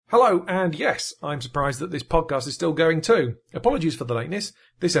Hello, and yes, I'm surprised that this podcast is still going too. Apologies for the lateness.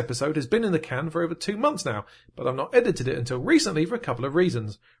 This episode has been in the can for over 2 months now, but I've not edited it until recently for a couple of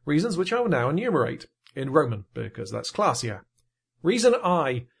reasons. Reasons which I will now enumerate. In Roman, because that's classier. Reason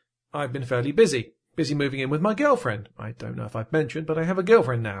I've been fairly busy. Busy moving in with my girlfriend. I don't know if I've mentioned, but I have a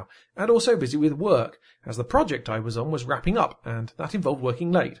girlfriend now. And also busy with work, as the project I was on was wrapping up, and that involved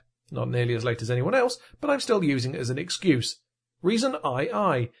working late. Not nearly as late as anyone else, but I'm still using it as an excuse. Reason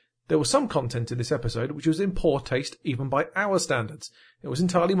I. There was some content in this episode which was in poor taste even by our standards. It was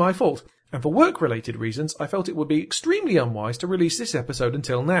entirely my fault, and for work-related reasons I felt it would be extremely unwise to release this episode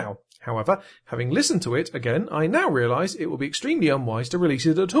until now. However, having listened to it again, I now realise it would be extremely unwise to release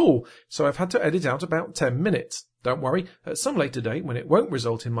it at all, so I've had to edit out about 10 minutes. Don't worry, at some later date, when it won't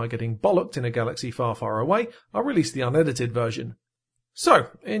result in my getting bollocked in a galaxy far, far away, I'll release the unedited version. So,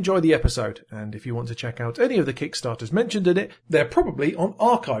 enjoy the episode, and if you want to check out any of the Kickstarters mentioned in it, they're probably on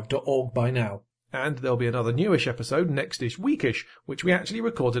archive.org by now. And there'll be another newish episode next-ish weekish, which we actually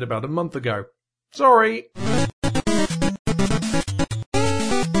recorded about a month ago. Sorry!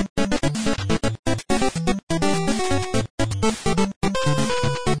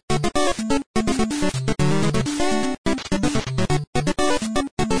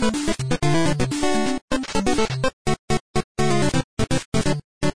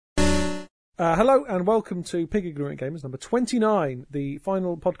 Hello and welcome to Pig Ignorant Gamers number 29, the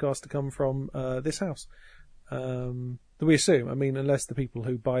final podcast to come from this house. We assume, unless the people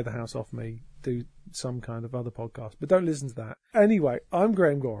who buy the house off me do some kind of other podcast, but don't listen to that. Anyway, I'm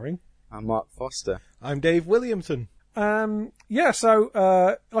Graham Goring. I'm Mark Foster. I'm Dave Williamson. Like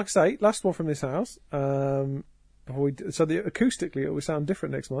I say, last one from this house. Acoustically it will sound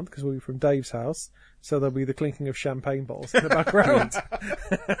different next month because we'll be from Dave's house, so there'll be the clinking of champagne bottles in the background.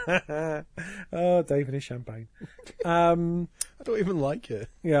 Oh, Dave and his champagne. I don't even like it.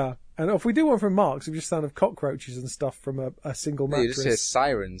 Yeah, and if we do one from Mark's, it'll just sound of cockroaches and stuff from a single mattress. You just hear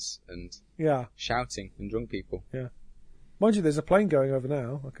sirens and shouting and drunk people. Yeah, mind you, there's a plane going over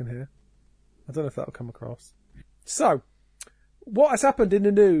now. I can hear. I don't know if that'll come across. So, what has happened in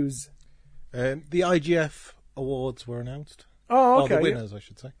the news? The IGF awards were announced. Oh, okay. Or the winners, I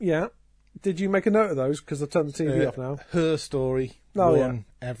should say. Yeah. Did you make a note of those? Because I've turned the TV off now. Her Story won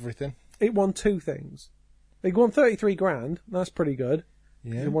everything. It won two things. It won 33 grand. That's pretty good.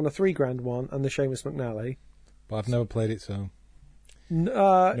 Yeah. It won a 3 grand one and the Seamus McNally. But I've never played it, so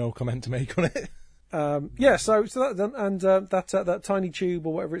no comment to make on it. So that and that tiny tube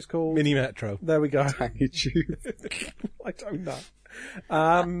or whatever it's called. Mini Metro. There we go. Tiny tube. I don't know.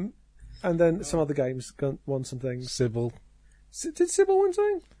 And then some other games won some things. Sybil. Did Sybil win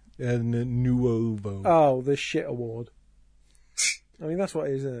something? Nuovo. Oh, the shit award. That's what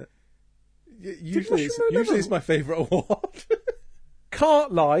it is, isn't it? Usually it's my favourite award.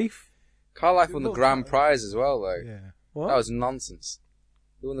 Kart Life. Kart Life won the grand prize as well, though. Yeah. What? That was nonsense.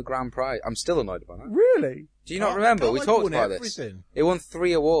 He won the grand prize. I'm still annoyed about that. Really? Do you not remember? We talked about everything. This. It won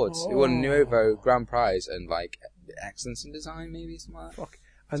 3 awards. Oh. It won Nuovo grand prize and excellence in design, maybe something like that. Fuck.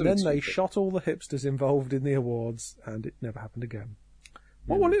 And then they shot all the hipsters involved in the awards, and it never happened again.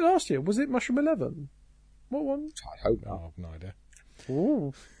 What won it last year? Was it Mushroom 11? What won? I hope not. I have no idea.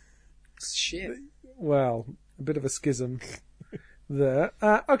 Ooh. Shit. Well, a bit of a schism there.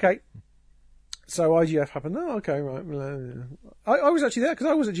 Okay. So IGF happened. Oh, okay, right. I was actually there because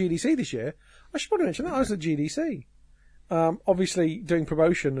I was at GDC this year. I should probably mention that. I was at GDC. Obviously doing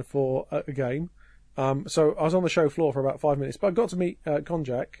promotion for a game. So I was on the show floor for about 5 minutes, but I got to meet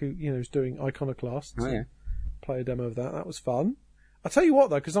Konjac, who is doing Iconoclast. Oh, yeah. Play a demo of that. That was fun. I'll tell you what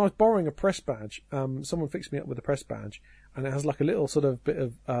though, because I was borrowing a press badge. Someone fixed me up with a press badge, and it has like a little sort of bit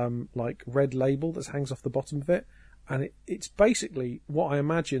of red label that hangs off the bottom of it, and it's basically what I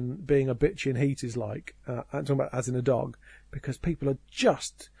imagine being a bitch in heat is like. I'm talking about as in a dog, because people are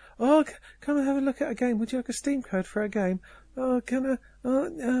just, come and have a look at a game. Would you like a Steam code for a game? Oh, come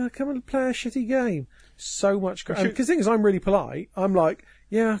and play a shitty game. So much crap. Because the thing is, I'm really polite. I'm like,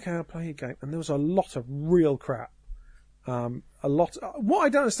 yeah, okay, I'll play your game. And there was a lot of real crap. What I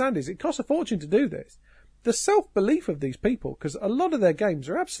don't understand is it costs a fortune to do this. The self-belief of these people, because a lot of their games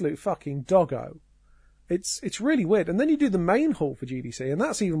are absolute fucking doggo. It's really weird. And then you do the main hall for GDC, and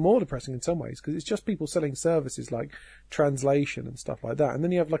that's even more depressing in some ways, because it's just people selling services like translation and stuff like that. And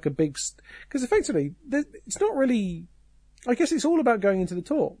then you have like a big, because effectively, it's not really, I guess it's all about going into the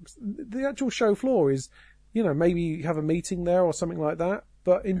talks. The actual show floor is, maybe you have a meeting there or something like that.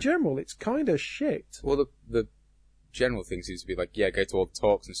 But in general, it's kind of shit. Well, the general thing seems to be like, go to all the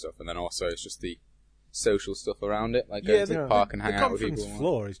talks and stuff, and then also it's just the social stuff around it, like go to the park and hang out with people. The conference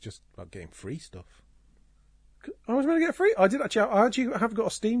floor is just about getting free stuff. I was going to get free. I actually have got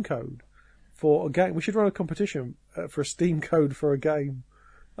a Steam code for a game. We should run a competition for a Steam code for a game.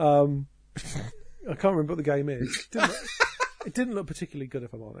 I can't remember what the game is. It didn't look particularly good,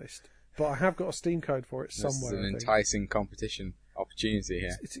 if I'm honest. But I have got a Steam code for it somewhere. This is an enticing competition opportunity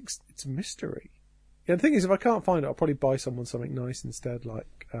here. It's a mystery. Yeah, the thing is, if I can't find it, I'll probably buy someone something nice instead,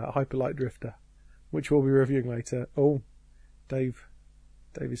 like Hyper Light Drifter, which we'll be reviewing later. Oh, Dave's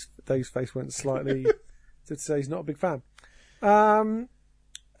face went slightly to say he's not a big fan.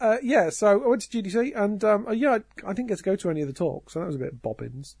 Yeah, so I went to GDC, and I didn't get to go to any of the talks, so that was a bit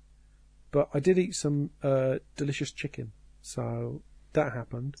bobbins. But I did eat some delicious chicken, so that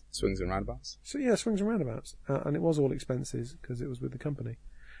happened. Swings and roundabouts. So yeah, swings and roundabouts, and it was all expenses because it was with the company.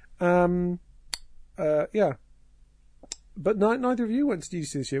 Yeah. But neither of you went to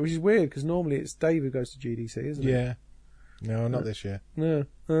GDC this year, which is weird because normally it's Dave who goes to GDC, isn't it? Yeah. No, not this year. No.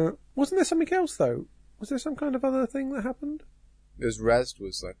 Wasn't there something else though? Was there some kind of other thing that happened? It was Rezzed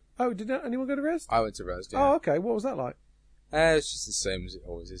was like... Oh, did anyone go to Rezzed? I went to Rezzed, yeah. Oh, okay. What was that like? It's just the same as it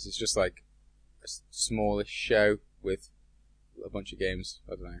always is. It's just like a smallish show with a bunch of games.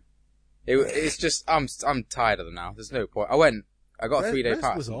 I don't know. It's just... I'm tired of them now. There's no point. I got a 3-day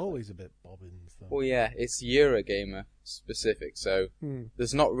pass. Was always a bit bobbins, though. Well, yeah, it's Eurogamer specific, so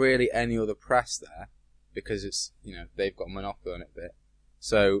there's not really any other press there because it's, they've got a monopoly on it a bit.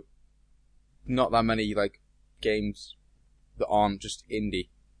 So, not that many, games that aren't just indie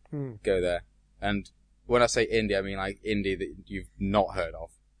go there. And when I say indie, I mean, indie that you've not heard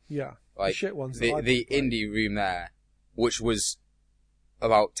of. Yeah. Like, the shit ones. The indie room there, which was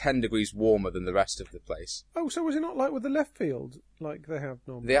about 10 degrees warmer than the rest of the place. Oh, so was it not like with the left field, like they have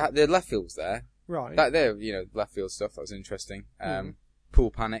normally? The left field was there. Right. There, left field stuff, that was interesting. Pool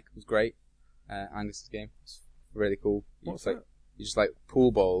Panic was great. Angus's game. It's really cool. What's that? You just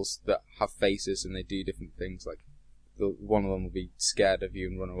pool balls that have faces and they do different things. One of them will be scared of you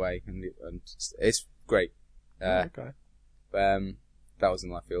and run away, and it's great. Okay. That was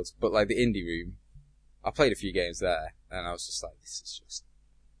in left field. But the indie room, I played a few games there, and I was just like, this is just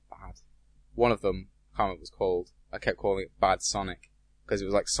bad. One of them, I can't remember what it was called. I kept calling it Bad Sonic because it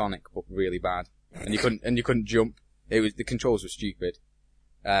was like Sonic but really bad, and you couldn't jump. The controls were stupid.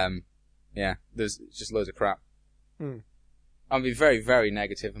 Yeah, there's just loads of crap. I'm being very, very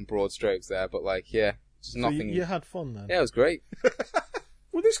negative and broad strokes there, but yeah, just nothing. You had fun then? Yeah, it was great.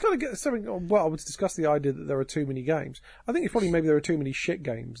 Well, this kind of gets something. Well, I would discuss the idea that there are too many games. I think it's probably maybe there are too many shit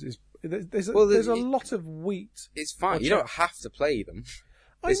games. There's a lot of wheat. It's fine. You don't have to play them.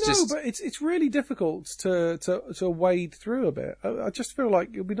 I know, but it's really difficult to wade through a bit. I just feel like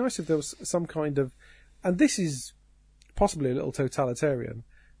it would be nice if there was some kind of, and this is possibly a little totalitarian,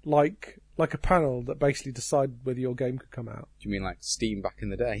 like a panel that basically decided whether your game could come out. Do you mean like Steam back in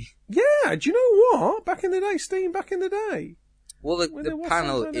the day? Yeah, do you know what? Back in the day, Steam back in the day. Well, the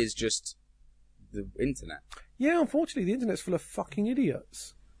panel is just the internet. Yeah, unfortunately, the internet's full of fucking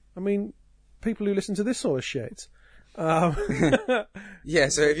idiots. I mean, people who listen to this sort of shit. Yeah,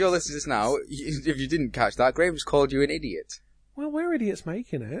 so if you're listening to this now, if you didn't catch that, Graham just called you an idiot. Well, we're idiots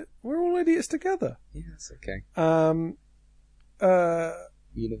making it. We're all idiots together. Yeah, that's okay.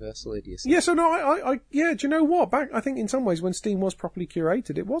 Universal idiocy. Yeah, so no, yeah, do you know what? I think in some ways when Steam was properly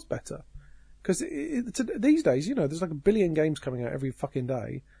curated, it was better. Because these days, there's like a billion games coming out every fucking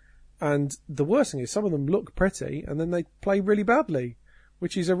day. And the worst thing is some of them look pretty and then they play really badly,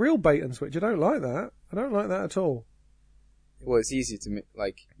 which is a real bait and switch. I don't like that. I don't like that at all. Well, it's easy to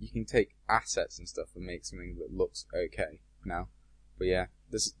you can take assets and stuff and make something that looks okay now. But yeah,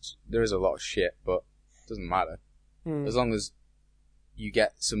 there is a lot of shit, but it doesn't matter. As long as you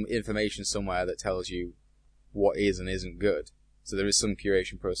get some information somewhere that tells you what is and isn't good. So there is some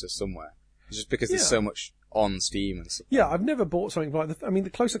curation process somewhere. It's just because there's so much on Steam and stuff. Yeah, I've never bought something like that. I mean, the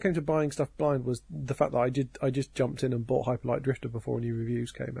closest I came to buying stuff blind was the fact that I just jumped in and bought Hyper Light Drifter before any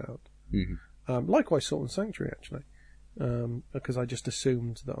reviews came out. Likewise, Salt and Sanctuary, actually. Because I just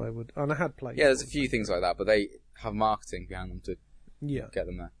assumed that I would, and I had played. Yeah, there's a few things like that, but they have marketing behind them to get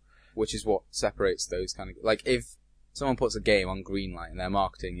them there, which is what separates those kind of if someone puts a game on Greenlight and their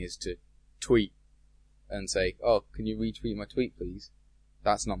marketing is to tweet and say, "Oh, can you retweet my tweet, please?"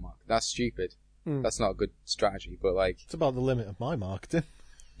 That's not marketing. That's stupid. That's not a good strategy. But it's about the limit of my marketing.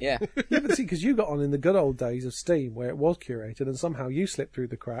 Yeah. Yeah, but see, because you got on in the good old days of Steam where it was curated and somehow you slipped through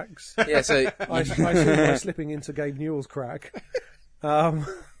the cracks. Yeah, so... I assume by slipping into Gabe Newell's crack. And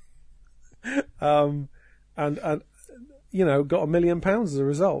got £1 million as a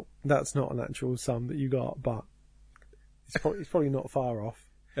result. That's not an actual sum that you got, but it's probably not far off.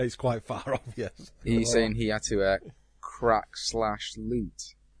 It's quite far off, yes. Are you saying he had to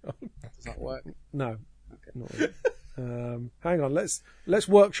crack/loot? Does that work? No. Okay. Not really. Hang on, let's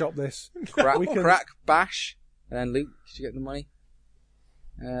workshop this. Crack Bash, and then Luke, did you get the money?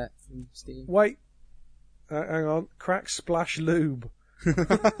 From Steam. Wait, hang on. Crack Splash Lube.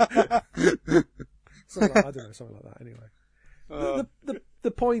 Something like, I don't know, something like that. Anyway,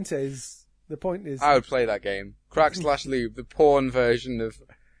 the point is, I would play that game. Crack/Lube, the porn version of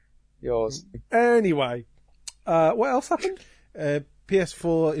yours. Anyway, what else happened?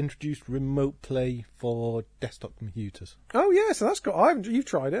 PS4 introduced remote play for desktop computers. Oh yeah, so that's good. You've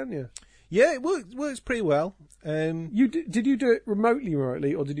tried it, haven't you? Yeah, it works pretty well. Did you do it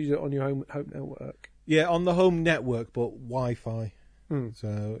remotely, or did you do it on your home network? Yeah, on the home network, but Wi-Fi.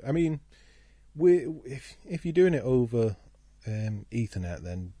 So, I mean, if you're doing it over Ethernet,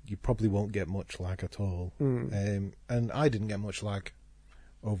 then you probably won't get much lag at all. And I didn't get much lag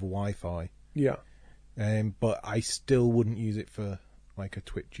over Wi-Fi. Yeah. But I still wouldn't use it for like a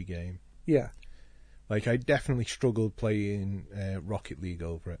twitchy game. Yeah. Like, I definitely struggled playing Rocket League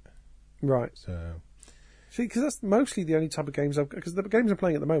over it. Right. So, see, because that's mostly the only type of games because the games I'm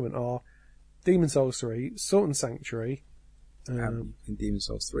playing at the moment are Demon's Souls 3, Salt and Sanctuary. In Demon's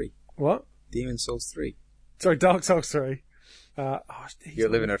Souls 3. What? Demon's Souls 3. Sorry, Dark Souls 3. You're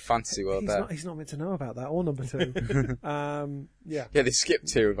living in a fantasy world there. He's not meant to know about that, or number 2. Yeah. Yeah, they skipped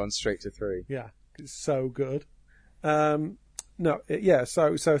 2 and gone straight to 3. Yeah, it's so good. So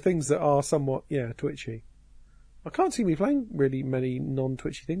things that are somewhat, twitchy. I can't see me playing really many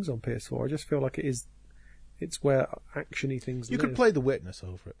non-twitchy things on PS4. I just feel like it's where action-y things you live. could play The Witness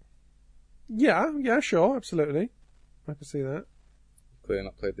over it. Yeah, sure, absolutely. I can see that. Clearly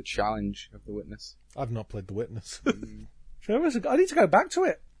not played the challenge of The Witness. I've not played The Witness. I need to go back to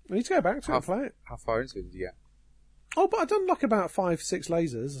it. and play it. How far into it did you get? Oh, but I've done like about 5-6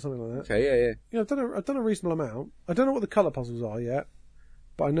 lasers or something like that. Okay, yeah. Yeah, I've done a reasonable amount. I don't know what the colour puzzles are yet,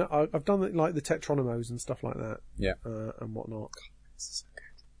 but I know I've done like the Tetronimos and stuff like that. Yeah. And whatnot. It's so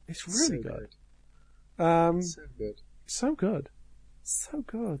good. It's really so good. So good. So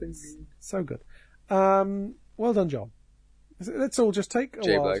good. So good. Well done, John. Let's all just take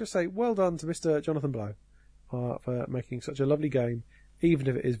a while. Just say well done to Mr. Jonathan Blow for making such a lovely game, even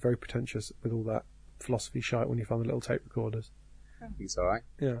if it is very pretentious with all that philosophy shite when you find the little tape recorders. I think it's alright.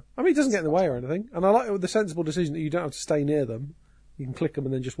 Yeah. I mean, it doesn't get in the way or anything. And I like the sensible decision that you don't have to stay near them. You can click them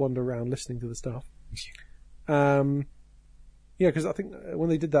and then just wander around listening to the stuff. Yeah, because I think when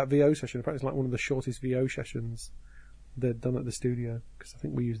they did that VO session, apparently it's like one of the shortest VO sessions they'd done at the studio, because I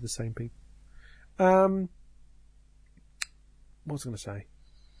think we use the same people. What was I going to say?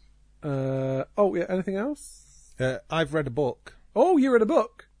 Anything else? I've read a book. Oh, you read a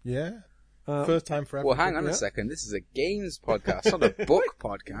book? Yeah. First time for Well, hang on a second. This is a games podcast, not a book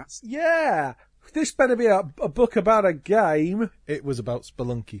podcast. Yeah. This better be a book about a game. It was about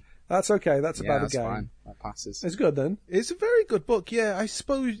Spelunky. That's okay. That's about a game. Fine. That passes. It's good then. It's a very good book. Yeah, I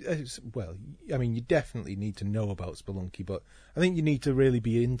suppose. You definitely need to know about Spelunky, but I think you need to really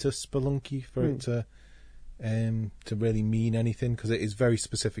be into Spelunky for it to really mean anything, because it is very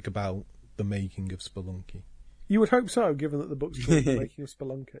specific about the making of Spelunky. You would hope so, given that the book's called The Making of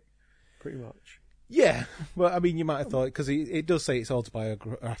Spelunky, pretty much. Yeah, well, I mean, you might have thought, because it does say it's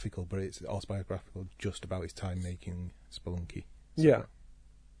autobiographical, but it's autobiographical just about his time making Spelunky. So. Yeah.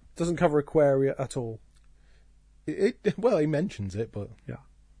 Doesn't cover Aquaria at all. Well, he mentions it, but... Yeah.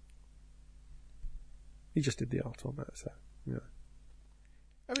 He just did the art on that, so, yeah.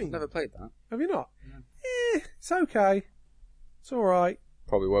 I mean... I've never played that. Have you not? No. It's okay. It's alright.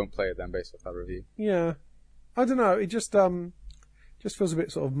 Probably won't play it then, based off that review. Yeah. I don't know, it just feels a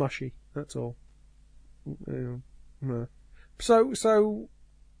bit sort of mushy, that's all. No. So,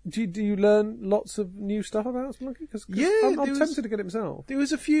 do you learn lots of new stuff about Spelunky? Cause I'm tempted to get it myself. There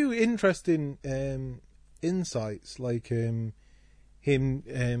was a few interesting insights, like certain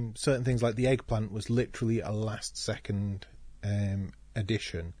things like the eggplant was literally a last-second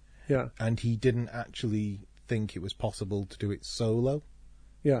addition. Yeah. And he didn't actually think it was possible to do it solo.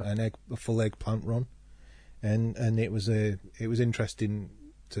 Yeah. A full eggplant run. And it was interesting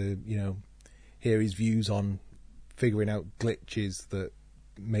to, hear his views on figuring out glitches that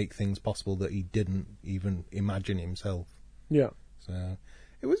make things possible that he didn't even imagine himself. Yeah. So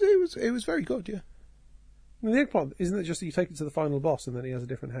it was very good, yeah. And the eggplant, isn't it just that you take it to the final boss and then he has a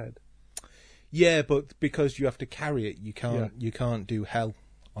different head? Yeah, but because you have to carry it, you can't do hell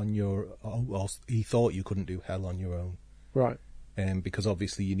on your own. Or he thought you couldn't do hell on your own. Right. Because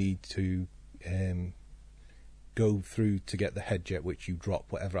obviously you need to go through to get the head jet, which you drop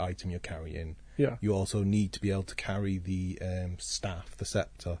whatever item you're carrying. Yeah. You also need to be able to carry the staff, the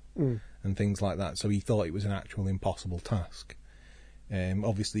scepter, and things like that. So he thought it was an actual impossible task.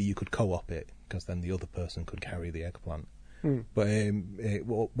 Obviously, you could co-op it because then the other person could carry the eggplant. But it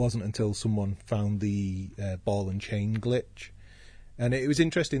wasn't until someone found the ball and chain glitch. And it was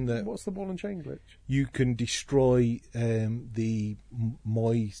interesting that... What's the ball and chain glitch? You can destroy the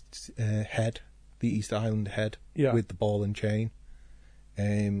Moist head, the Easter Island head, with the ball and chain,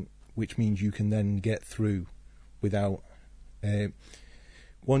 which means you can then get through without...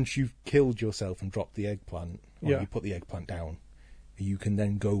 once you've killed yourself and dropped the eggplant, or you put the eggplant down, you can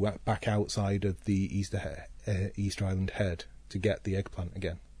then go back outside of the Easter Island head to get the eggplant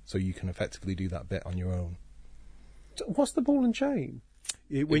again. So you can effectively do that bit on your own. What's the ball and chain?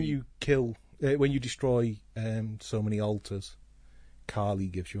 When you destroy so many altars, Carly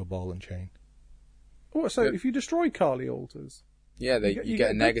gives you a ball and chain. Oh, so if you destroy Carly altars... Yeah, you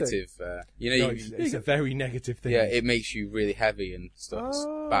get a negative... it's a very negative thing. Yeah, it makes you really heavy and stuff. It's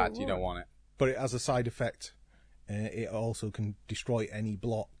bad, you don't want it. But it has a side effect. It also can destroy any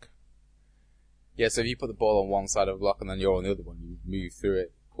block. Yeah, so if you put the ball on one side of a block and then you're on the other one, you move through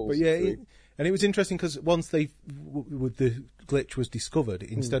it. But yeah, and it was interesting because once the glitch was discovered,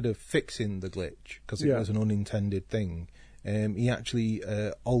 instead of fixing the glitch, because it was an unintended thing, he actually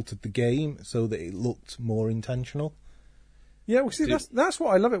altered the game so that it looked more intentional. Yeah, well, see, that's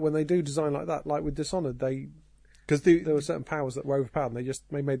what I love it when they do design like that. Like with Dishonored, because there were certain powers that were overpowered,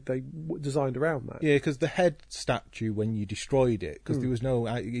 and they designed around that. Yeah, because the head statue, when you destroyed it, because there was no,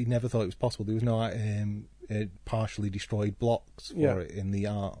 he never thought it was possible. There was no partially destroyed blocks for it in the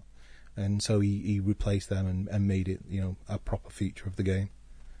art, and so he replaced them and made it, a proper feature of the game.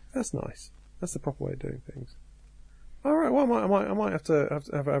 That's nice. That's the proper way of doing things. All right, well, I might have to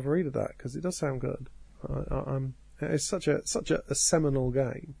have a read of that because it does sound good. It's such a seminal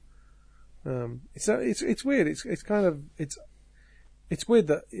game. It's weird. It's weird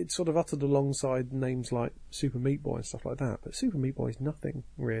that it's sort of uttered alongside names like Super Meat Boy and stuff like that. But Super Meat Boy is nothing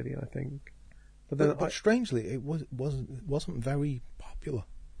really, I think. But strangely, it wasn't very popular.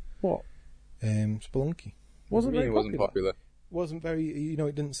 What? Spelunky wasn't popular. Wasn't very.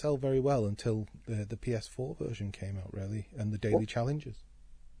 It didn't sell very well until the PS4 version came out, really, and the daily challenges.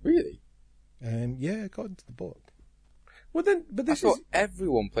 Really? Yeah, it got into the book. Well then, but I thought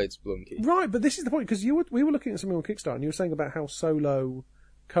everyone played Spelunky. Right, but this is the point, because we were looking at something on Kickstarter, and you were saying about how solo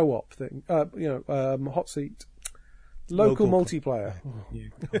co-op thing, hot seat, local multiplayer,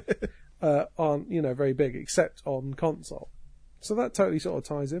 aren't, very big, except on console. So that totally sort of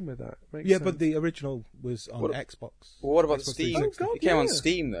ties in with that. Makes sense. But the original was on Xbox. Well, what about Xbox Steam? 360. It came on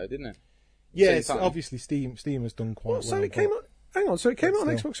Steam, though, didn't it? Yes, obviously Steam has done quite well. So it came on... Hang on, so it came out on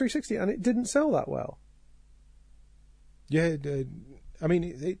Xbox 360 and it didn't sell that well? Yeah, I mean,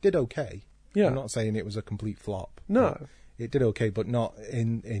 it did okay. Yeah. I'm not saying it was a complete flop. No. It did okay, but not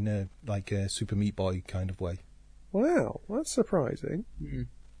in a Super Meat Boy kind of way. Wow, that's surprising. Mm-hmm.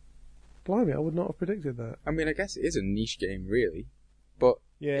 Blimey, I would not have predicted that. I mean, I guess it is a niche game, really. But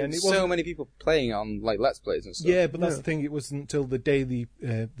and so many people playing on Let's Plays and stuff. Yeah, but that's the thing. It wasn't until the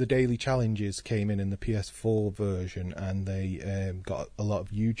daily challenges came in the PS4 version, and they got a lot of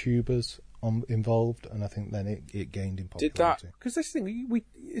YouTubers involved, and I think then it gained in popularity. Did that? Because this thing,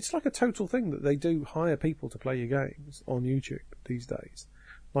 it's like a total thing that they do hire people to play your games on YouTube these days.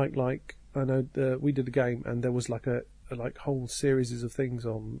 Like I know we did a game, and there was like a whole series of things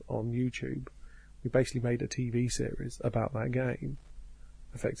on YouTube. We basically made a TV series about that game.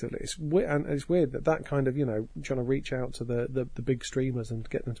 Effectively, it's weird that kind of trying to reach out to the big streamers and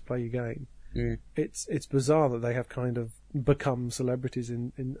get them to play your game. Mm. It's bizarre that they have kind of become celebrities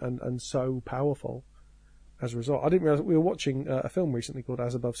and so powerful as a result. I didn't realize we were watching a film recently called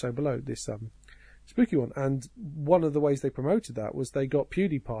As Above So Below, this spooky one, and one of the ways they promoted that was they got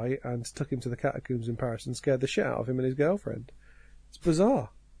PewDiePie and took him to the catacombs in Paris and scared the shit out of him and his girlfriend. It's bizarre.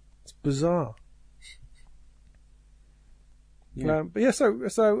 Yeah. But yeah, so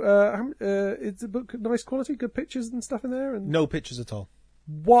is the book nice quality, good pictures and stuff in there? And no pictures at all.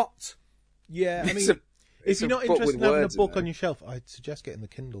 What? Yeah, I mean, if you're not interested in having a book on your shelf, I'd suggest getting the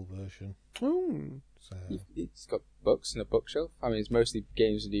Kindle version. So it's got books and a bookshelf. I mean, it's mostly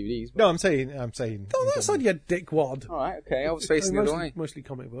games and DVDs. But... No, I'm saying. Oh, that's on your dickwad. All right, okay. I was facing the other way. Mostly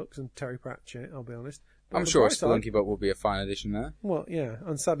comic books and Terry Pratchett. I'll be honest. But I'm sure a Spelunky book will be a fine addition there. Well, yeah,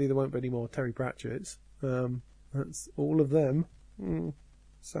 and sadly there won't be any more Terry Pratchetts. That's all of them.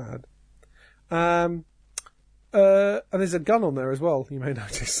 Sad. And there's a gun on there as well, you may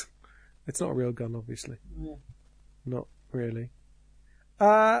notice. It's not a real gun, obviously. Yeah. Not really.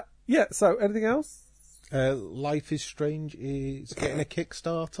 So anything else? Life is Strange is getting a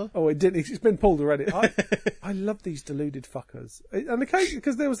Kickstarter. Oh, it did. It's been pulled already. I love these deluded fuckers. And occasionally,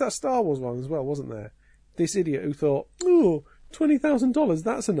 because there was that Star Wars one as well, wasn't there? This idiot who thought, $20,000,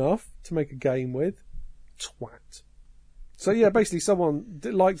 that's enough to make a game with. Twat. So yeah, basically someone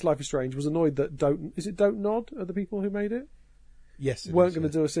that liked Life is Strange was annoyed that Don't Nod are the people who made it? Yes. Weren't going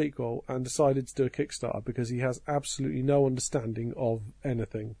to do a sequel and decided to do a Kickstarter because he has absolutely no understanding of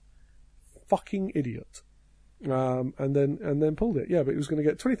anything. Fucking idiot. And then pulled it. Yeah, but he was going to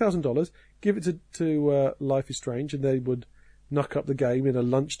get $20,000, give it to Life is Strange, and they would knock up the game in a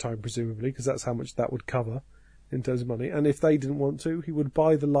lunchtime, presumably, because that's how much that would cover in terms of money. And if they didn't want to, he would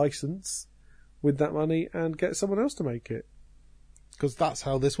buy the license with that money and get someone else to make it. Because that's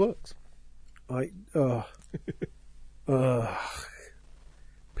how this works.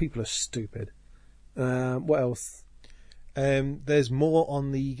 People are stupid. What else? There's more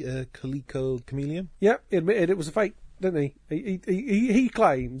on the Coleco Chameleon. Yeah, he admitted it was a fake, didn't he? He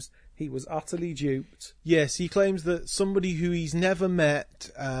claims he was utterly duped. Yes, he claims that somebody who he's never met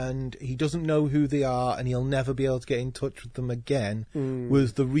and he doesn't know who they are and he'll never be able to get in touch with them again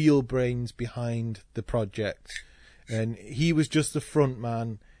was the real brains behind the project. And he was just the front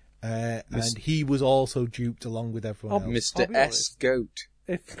man, and he was also duped along with everyone else. Mr. S. Goat.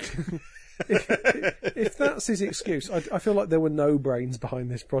 If that's his excuse, I feel like there were no brains behind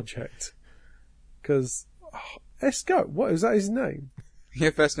this project. Because Esco, what is that his name?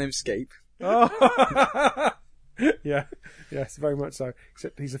 Your first name's Scape. Oh. Yeah, yes, very much so.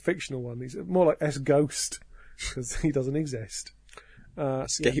 Except he's a fictional one. He's more like S-Ghost because he doesn't exist.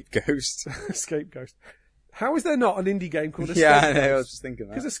 Scapegoat. Scapegoat. How is there not an indie game called Escape Yeah, I Ghost? know, I was just thinking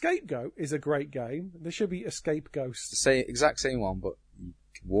that. Because Escape Goat is a great game. There should be Escape Ghost. Exact same one, but you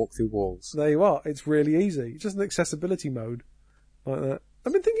can walk through walls. There you are. It's really easy. It's just an accessibility mode like that.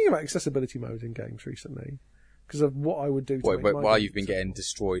 I've been thinking about accessibility mode in games recently because of what I would do to make my while game you've been getting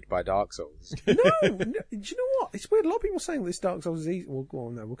destroyed by Dark Souls. No, do you know what? It's weird. A lot of people are saying this Dark Souls is easy. Well,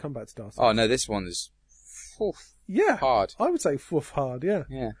 no, we'll come back to Dark Souls. Oh no, this one is yeah, hard. I would say fluff hard, yeah.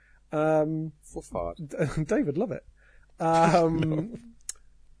 Yeah. Fluff hard. David, love it.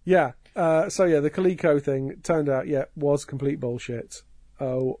 Yeah. So yeah, the Coleco thing turned out, was complete bullshit.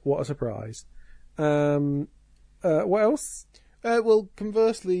 Oh, what a surprise. What else? Well,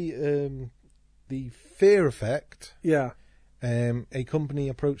 conversely, the Fear Effect. Yeah. A company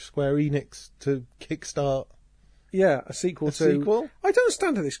approached Square Enix to kickstart. Yeah, a sequel. I don't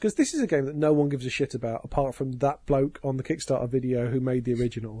understand this, because this is a game that no one gives a shit about, apart from that bloke on the Kickstarter video who made the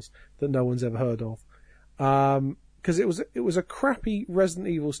originals that no one's ever heard of. Because it was a crappy Resident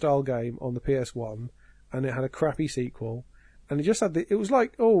Evil style game on the PS1, and it had a crappy sequel, and it just had it was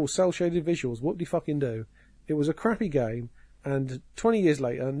like, cell shaded visuals. What do you fucking do? It was a crappy game, and 20 years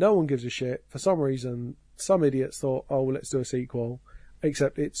later, no one gives a shit. For some reason, some idiots thought, let's do a sequel,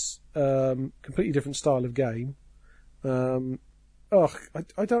 except it's completely different style of game. I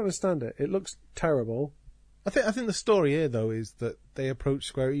don't understand it. It looks terrible. I think the story here though is that they approached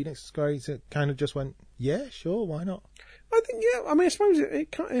Square Enix. Square Enix kind of just went, yeah, sure, why not? I think I suppose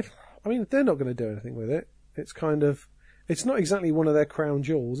it kind of. I mean, they're not going to do anything with it. It's kind of. It's not exactly one of their crown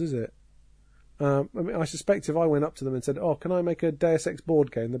jewels, is it? I suspect if I went up to them and said, can I make a Deus Ex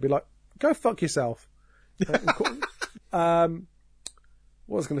board game? They'd be like, go fuck yourself. What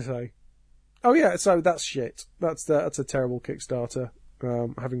was I going to say? Oh yeah, so that's shit. That's a terrible Kickstarter.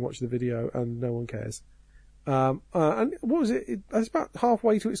 Having watched the video, and no one cares. And what was it? It's about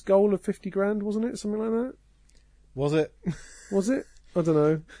halfway to its goal of 50 grand, wasn't it? Something like that. Was it? Was it? I don't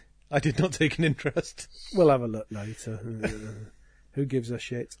know. I did not take an interest. We'll have a look later. Who gives a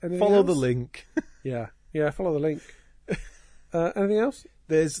shit? Anything follow else? the link. Yeah, follow the link. Anything else?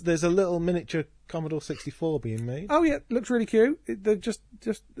 There's a little miniature Commodore 64 being made. Oh yeah, looks really cute. They've just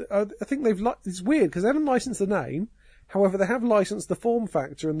I think they've it's weird because they haven't licensed the name. However, they have licensed the form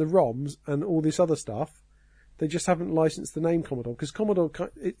factor and the ROMs and all this other stuff. They just haven't licensed the name Commodore because Commodore.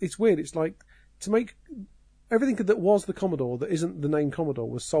 It's weird. It's like to make everything that was the Commodore that isn't the name Commodore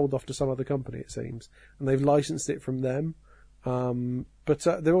was sold off to some other company, it seems, and they've licensed it from them. But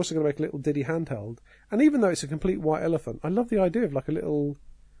they're also going to make a little Diddy handheld. And even though it's a complete white elephant, I love the idea of like a little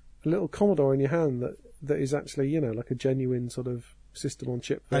Commodore in your hand that is actually, like a genuine sort of system on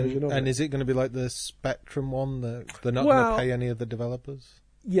chip version of it. And is it going to be like the Spectrum one that they're not going to pay any of the developers?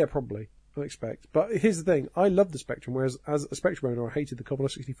 Yeah, probably. I expect. But here's the thing. I love the Spectrum, whereas as a Spectrum owner, I hated the Commodore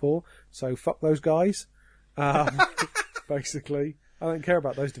 64. So fuck those guys. Basically. I don't care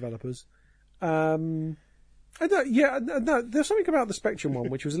about those developers. No, there's something about the Spectrum one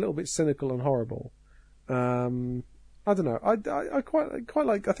which was a little bit cynical and horrible. I don't know. I quite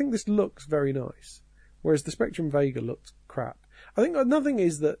like. I think this looks very nice, whereas the Spectrum Vega looked crap. I think another thing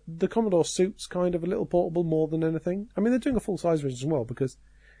is that the Commodore suits kind of a little portable more than anything. I mean, they're doing a full size version as well because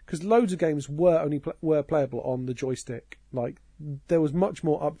because loads of games were were playable on the joystick. Like there was much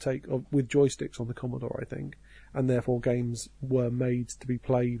more uptake with joysticks on the Commodore, I think, and therefore games were made to be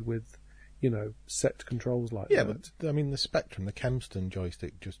played with, set controls like that. Yeah, but I mean the Spectrum, the Kempston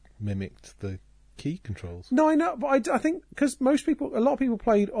joystick just mimicked the key controls. No, I know, but I think because a lot of people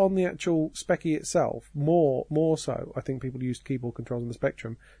played on the actual Speccy itself. More so, I think people used keyboard controls on the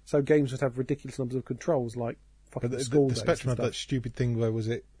Spectrum, so games would have ridiculous numbers of controls, like fucking school days. The Spectrum and had stuff. that stupid thing where was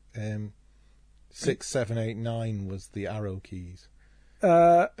it 6, 7, 8, 9 was the arrow keys,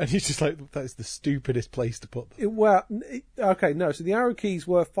 and you're just like, that is the stupidest place to put them. Okay, no. So the arrow keys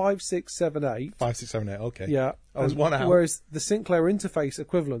were 5, 6, 7, 8. 5, 6, 7, 8. Okay. Yeah, I was one out. Whereas the Sinclair interface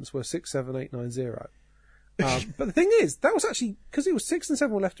equivalents were 6, 7, 8, 9, 0. But the thing is, that was actually because it was 6 and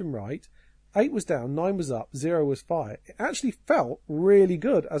 7 were left and right, 8 was down, 9 was up, 0 was fire. It actually felt really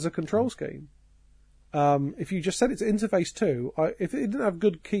good as a control scheme. If you just set it to interface 2, if it didn't have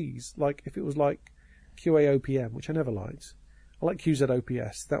good keys, like if it was like QAOPM, which I never liked, I like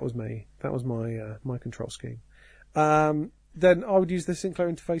QZOPS. That was me. That was my my control scheme. Then I would use the Sinclair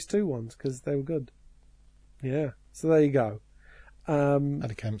interface 2 ones because they were good. Yeah. So there you go. And a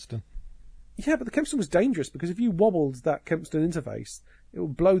Kempston. Yeah, but the Kempston was dangerous because if you wobbled that Kempston interface, it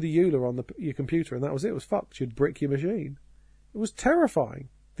would blow the EULA on your computer, and that was it. It was fucked. You'd brick your machine. It was terrifying.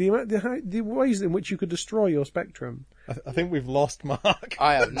 The ways in which you could destroy your Spectrum. I think we've lost Mark.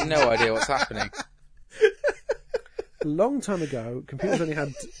 I have no idea what's happening. A long time ago, computers only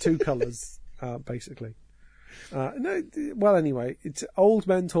had 2 colours, basically. Well, anyway, it's old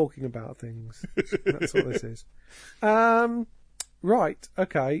men talking about things. That's what this is. Right,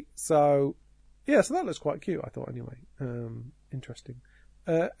 okay, so that looks quite cute, I thought, anyway. Interesting.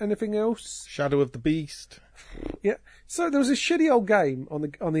 Anything else? Shadow of the Beast. Yeah. So there was a shitty old game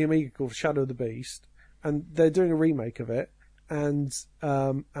on the Amiga called Shadow of the Beast, and they're doing a remake of it, and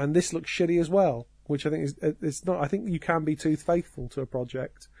this looks shitty as well, which I think it's not. I think you can be too faithful to a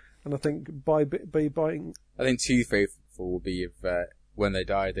project, and I think by buying. I think too faithful would be if when they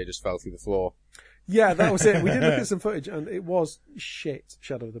died they just fell through the floor. Yeah, that was it. We did look at some footage, and it was shit.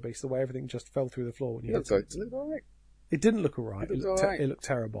 Shadow of the Beast, the way everything just fell through the floor when you hit it. It didn't look alright. It looked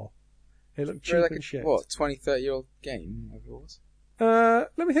terrible. It looked cheap and shit. What, 20, 30-year-old game? Whatever it was?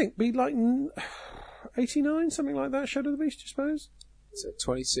 Let me think. Be like 89, something like that, Shadow of the Beast, I suppose? It's a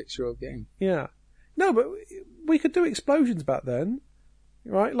 26-year-old game. Yeah. No, but we could do explosions back then.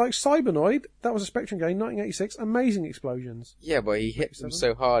 Right? Like Cybernoid, that was a Spectrum game, 1986, amazing explosions. Yeah, but he hit them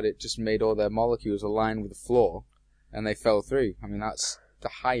so hard it just made all their molecules align with the floor, and they fell through. I mean, that's the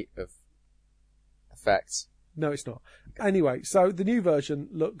height of effects. No, it's not. Anyway, so the new version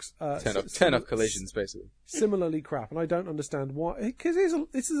looks... turn off collisions, basically. Similarly crap, and I don't understand why... Because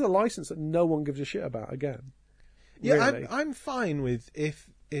this is a license that no one gives a shit about again. Yeah, really. I'm fine with if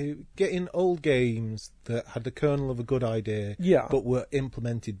getting old games that had the kernel of a good idea, but were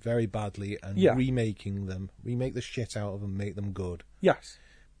implemented very badly, and remaking them. Remake the shit out of them, make them good. Yes.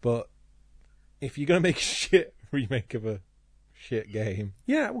 But if you're going to make a shit remake of a shit game.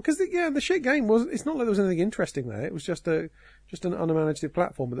 Yeah, well, because the shit game was. It's not like there was anything interesting there. It was just an unimaginative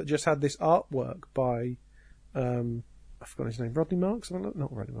platformer that just had this artwork by, I forgot his name, Rodney Marks.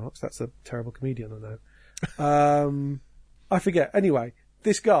 Not Rodney Marks. That's a terrible comedian, I know. I forget. Anyway,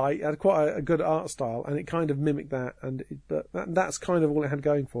 this guy had quite a good art style, and it kind of mimicked that. But that's kind of all it had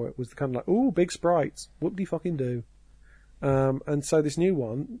going for it. Was the kind of like, ooh, big sprites, whoop-de-fucking-do. And so this new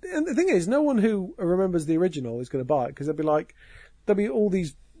one, and the thing is, no one who remembers the original is going to buy it, because there'll be all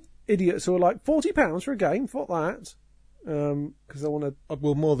these idiots who are like, £40 for a game, fuck that. Because they want to...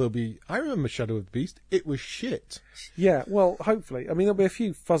 Well, more there'll be, I remember Shadow of the Beast, it was shit. Yeah, well, hopefully. I mean, there'll be a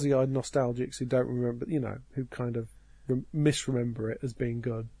few fuzzy-eyed nostalgics who don't remember, who kind of misremember it as being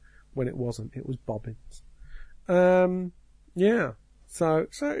good, when it wasn't. It was bobbins. Yeah. So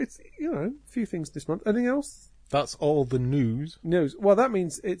it's, a few things this month. Anything else? That's all the news. Well, that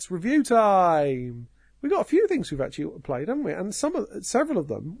means it's review time. We've got a few things we've actually played, haven't we? And several of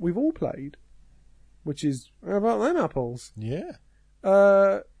them we've all played. Which is, how about them apples? Yeah.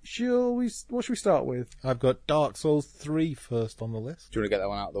 What should we start with? I've got Dark Souls 3 first on the list. Do you want to get that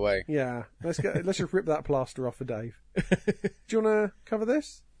one out of the way? Yeah. Let's just rip that plaster off for Dave. Do you want to cover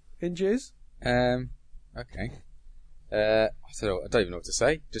this in jizz? Okay. I don't even know what to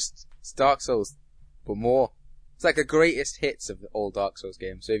say. Just, it's Dark Souls, but more. It's like the greatest hits of all Dark Souls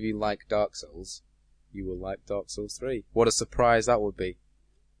games. So if you like Dark Souls, you will like Dark Souls 3. What a surprise that would be.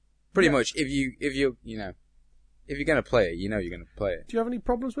 Pretty much, if you're going to play it, you're going to play it. Do you have any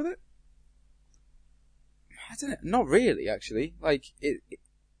problems with it? I don't know. Not really, actually. Like,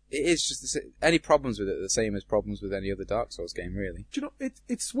 it is just any problems with it are the same as problems with any other Dark Souls game, really. Do you know,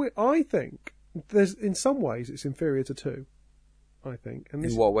 it's weird. I think in some ways it's inferior to 2. I think. And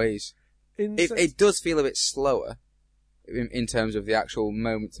In what ways? It does feel a bit slower in terms of the actual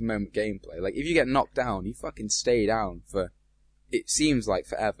moment-to-moment gameplay. Like, if you get knocked down, you fucking stay down for, it seems like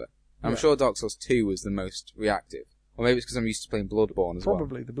forever. I'm sure Dark Souls 2 was the most reactive. Or maybe it's because I'm used to playing Bloodborne as well.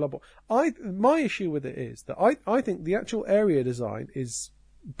 Probably the Bloodborne. My issue with it is that I think the actual area design is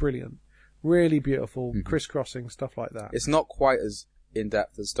brilliant. Really beautiful, crisscrossing, stuff like that. It's not quite as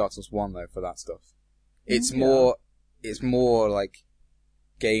in-depth as Dark Souls 1, though, for that stuff. It's more like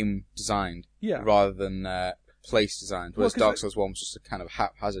game designed rather than place designed, whereas Dark Souls 1 was just a kind of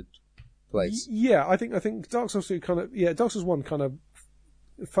haphazard place. Yeah, I think Dark Souls 2 Dark Souls 1 kind of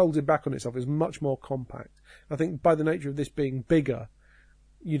folded back on itself. Is much more compact. I think by the nature of this being bigger,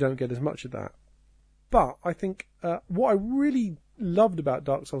 you don't get as much of that. But I think what I really loved about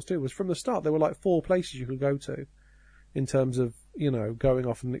Dark Souls 2 was from the start there were like 4 places you could go to in terms of, going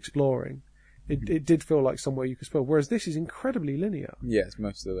off and exploring. It did feel like somewhere you could explore, whereas this is incredibly linear. Yeah, it's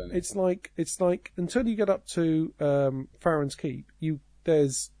mostly linear. It's like until you get up to Farron's Keep,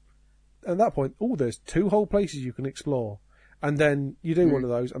 there's at that point, there's 2 whole places you can explore, and then you do one of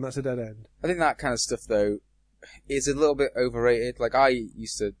those, and that's a dead end. I think that kind of stuff though is a little bit overrated. Like, I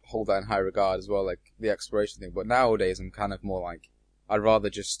used to hold that in high regard as well, like the exploration thing. But nowadays, I'm kind of more like, I'd rather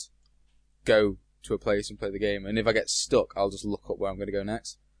just go to a place and play the game, and if I get stuck, I'll just look up where I'm going to go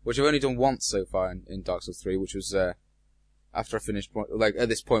next. Which I've only done once so far in Dark Souls 3, which was after I finished, like at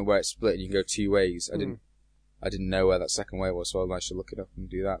this point where it's split and you can go 2 ways. I didn't know where that second way was, so I managed to look it up and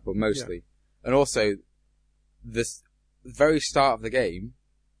do that. But mostly, and also, this very start of the game,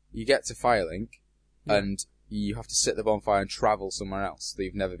 you get to Firelink, and you have to sit at the bonfire and travel somewhere else that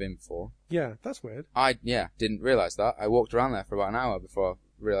you've never been before. Yeah, that's weird. I didn't realise that. I walked around there for about an hour before I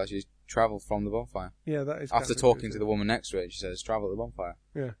realised you travel from the bonfire. Yeah, that is. After talking to the woman next to it, she says, travel to the bonfire.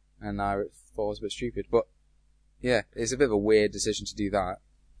 Yeah. And I thought it was a bit stupid. But, yeah, it's a bit of a weird decision to do that.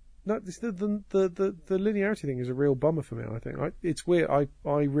 No, the linearity thing is a real bummer for me, I think. It's weird. I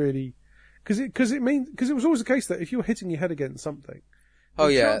really... Because it was always the case that if you were hitting your head against something...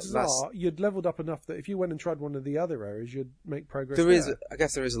 chances are you'd leveled up enough that if you went and tried one of the other areas, you'd make progress there. I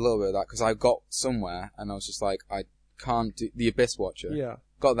guess there is a little bit of that, because I got somewhere, and I was just like, I can't do... The Abyss Watcher. Yeah.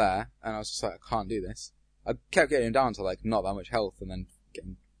 Got there, and I was just like, I can't do this. I kept getting down to, like, not that much health, and then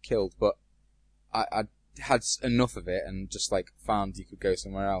getting killed, but I had enough of it, and just, like, found you could go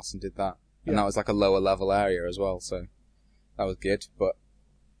somewhere else and did that. And that was, like, a lower level area as well, so that was good, but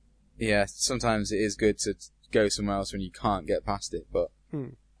yeah, sometimes it is good to go somewhere else when you can't get past it, but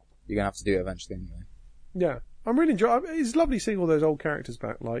you're gonna have to do it eventually anyway. Yeah. I'm really enjoying it's lovely seeing all those old characters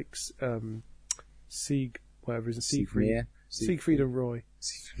back, like whatever his name, Siegfried and Roy,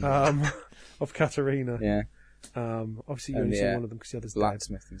 of Katarina. Yeah. Obviously you only see one of them because the other's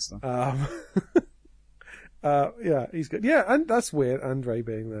blacksmith and stuff. Yeah, he's good. Yeah, and that's weird, Andre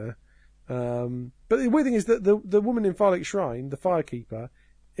being there. But the weird thing is that the woman in Firelink Shrine, the Firekeeper,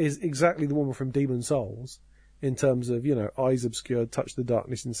 is exactly the woman from Demon Souls, in terms of, eyes obscured, touch the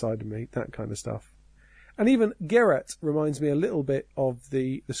darkness inside of me, that kind of stuff. And even Geralt reminds me a little bit of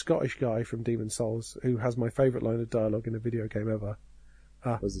the Scottish guy from Demon Souls, who has my favourite line of dialogue in a video game ever.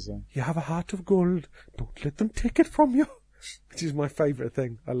 What's the song? You have a heart of gold, don't let them take it from you. Which is my favourite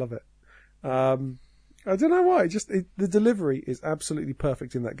thing. I love it. I don't know why, the delivery is absolutely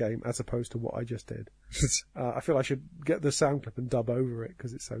perfect in that game, as opposed to what I just did. I feel I should get the sound clip and dub over it,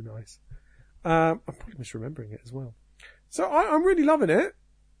 because it's so nice. I'm probably misremembering it as well. So I'm really loving it.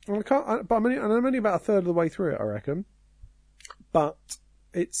 But I'm only about a third of the way through it, I reckon. But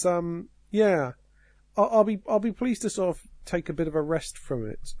it's I'll be pleased to sort of take a bit of a rest from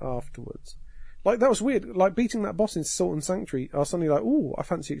it afterwards. Like, that was weird. Like, beating that boss in Salt and Sanctuary, I was suddenly like, ooh, I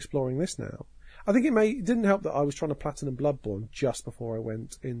fancy exploring this now. I think it didn't help that I was trying to platinum Bloodborne just before I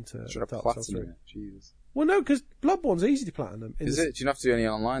went into Dark Souls 3. Jesus. Well, no, because Bloodborne's easy to platinum. Is it? Do you not have to do any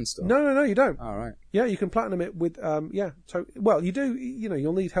online stuff? No, you don't. Oh, right. Yeah, you can platinum it with, well, you do,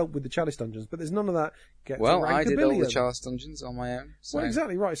 you'll need help with the Chalice dungeons, but there's none of that. I did all the Chalice dungeons on my own. So. Well,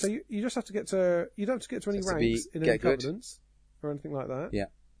 exactly right. So you just have to you don't have to get to any ranks in any covenants or anything like that. Yeah.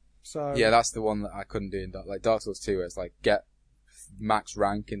 So. Yeah, that's the one that I couldn't do in Dark Souls 2, where it's like, get max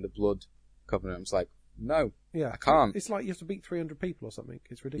rank in the Blood Covenant. It's like, no. Yeah, I can't. It's like you have to beat 300 people or something.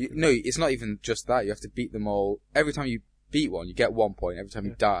 It's ridiculous. No, it's not even just that. You have to beat them all. Every time you beat one, you get 1 point. Every time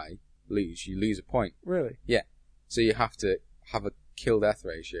you die, you lose a point. Really? Yeah. So you have to have a kill-death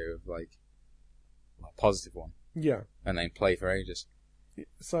ratio of, like, a positive one. Yeah. And then play for ages.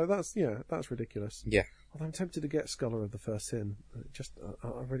 So that's ridiculous. Yeah. Although I'm tempted to get Scholar of the First Sin. Just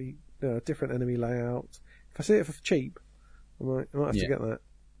a really different enemy layout. If I see it for cheap, I might have to get that.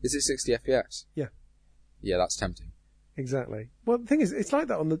 Is it 60 FPS? Yeah. Yeah, that's tempting. Exactly. Well, the thing is, it's like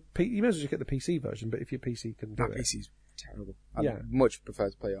that on the you may as well just get the PC version, but if your PC can do That it. PC's terrible. I'd much prefer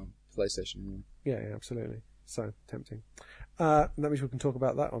to play on PlayStation. Anyway. Yeah, absolutely. So tempting. That means we can talk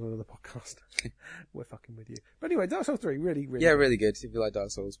about that on another podcast. We're fucking with you. But anyway, Dark Souls 3, really, really Yeah, good. really good. If you like Dark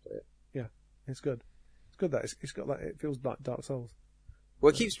Souls, play it. Yeah, it's good. It's good that it's got that. It feels like Dark Souls.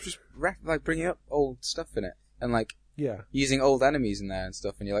 Well, it keeps just bringing up old stuff in it. And, Yeah. using old enemies in there and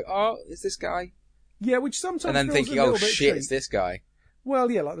stuff. And you're like, oh, is this guy? Yeah, which sometimes And then feels thinking, a little oh, bit shit, cheap. it's this guy.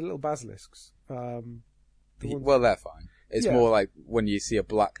 Well, yeah, like the little basilisks. Well, they're fine. It's more like when you see a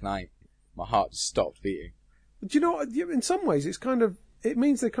Black Knight, my heart just stopped beating. Do you know what? In some ways, it's kind of, it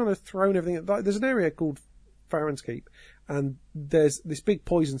means they've kind of thrown everything. Like, there's an area called Farron's Keep, and there's this big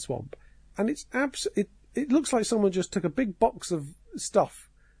poison swamp, and it looks like someone just took a big box of stuff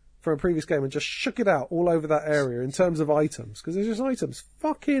from a previous game and just shook it out all over that area in terms of items, because there's just items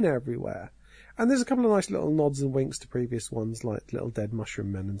fucking everywhere. And there's a couple of nice little nods and winks to previous ones, like little dead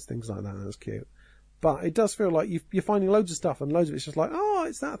mushroom men and things like that. That's cute. But it does feel like you're finding loads of stuff, and loads of it's just like, oh,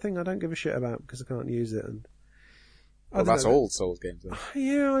 it's that thing I don't give a shit about because I can't use it. And Well, that's old Souls games, though.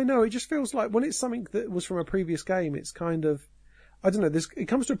 Yeah, I know. It just feels like when it's something that was from a previous game, it's kind of, I don't know, it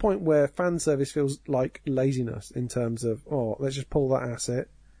comes to a point where fan service feels like laziness in terms of, oh, let's just pull that asset,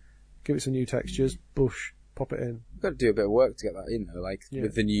 give it some new textures, bush, pop it in. You've got to do a bit of work to get that in, though,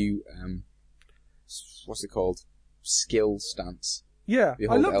 with the new, what's it called? Skill stance. Yeah, You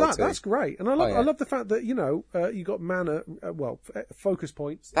I hold love that. L2. That's great. And I love the fact that, you got mana, focus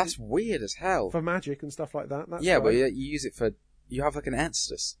points. That's weird as hell. For magic and stuff like that. That's yeah, great. but you use it for, you have like an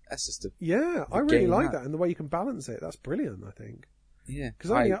Estus to Yeah, I really gain like that. that, and the way you can balance it. That's brilliant, I think. Yeah.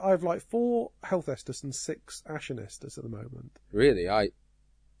 Because I have like 4 health Estus and 6 Ashen Estus at the moment. Really?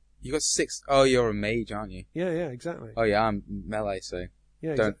 You got 6, oh, you're a mage, aren't you? Yeah, exactly. Oh yeah, I'm melee, so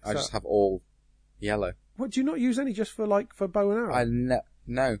Yeah, I just have all yellow. What, do you not use any just for bow and arrow?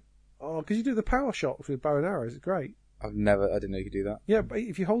 No. Oh, because you do the power shot with bow and arrows. It's great. I didn't know you could do that. Yeah, but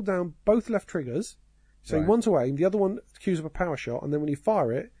if you hold down both left triggers, so Right. one to aim, the other one cues up a power shot, and then when you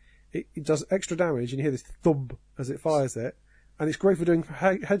fire it, it does extra damage, and you hear this thump as it fires it, and it's great for doing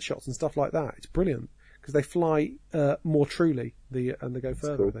headshots and stuff like that. It's brilliant because they fly more truly, and they go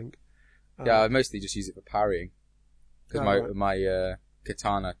further. cool. I think. Yeah, I mostly just use it for parrying. Because right. my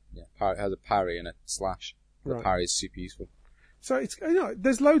katana has a parry and a slash. The Right. parry is super useful. So it's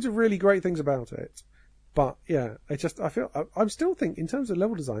there's loads of really great things about it, but yeah, I'm still think in terms of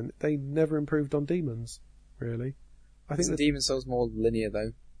level design they never improved on demons. Really, I think Isn't Demon Souls more linear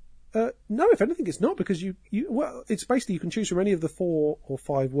though? no, if anything, it's not because it's basically you can choose from any of the 4 or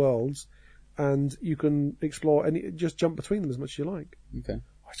 5 worlds, and you can explore just jump between them as much as you like. Okay.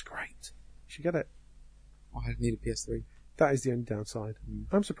 Oh, it's great. You should get it. Oh, I need a PS3. That is the only downside.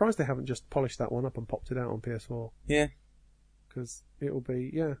 I'm surprised they haven't just polished that one up and popped it out on PS4 Yeah. because it'll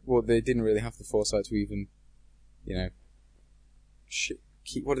be Well, they didn't really have the foresight to even,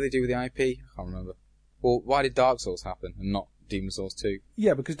 what do they do with the IP? I can't remember. Well, why did Dark Souls happen and not Demon Souls 2?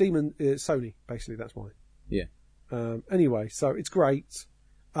 Yeah, because Demon is Sony, basically, that's why. Yeah. Anyway, so it's great.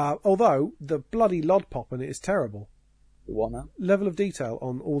 Although, the bloody LOD pop in it is terrible. The what now? Level of detail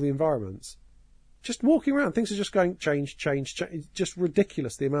on all the environments. Just walking around, things are just going change. It's just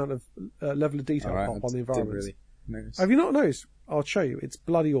ridiculous, the amount of level of detail Alright, pop on the I environments. didn't really notice. Have you not noticed? I'll show you. It's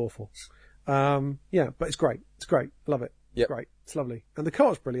bloody awful. Yeah, but it's great. It's great. Love it. Yep. It's great. It's lovely. And the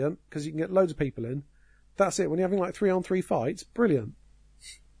co-op's brilliant because you can get loads of people in. That's it. When you're having like 3-on-3 fights, brilliant.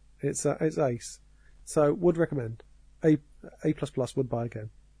 It's ace. So would recommend. A++ would buy again.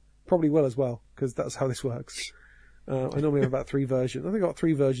 Probably will as well because that's how this works. I normally have about 3 versions. I think I've got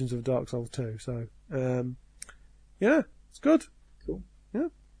 3 versions of Dark Souls 2. So, yeah, it's good. Cool. Yeah.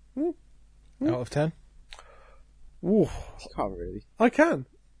 Out of 10? Ooh. You can't really. I can,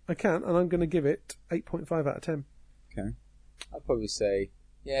 and I'm going to give it 8.5 out of 10. Okay. I'd probably say,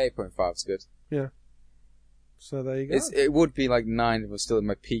 8.5 is good. Yeah. So there you go. It would be like 9 if I was still in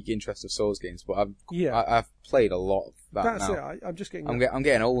my peak interest of Souls games, but I've played a lot of that That's now. it. I'm just getting. I'm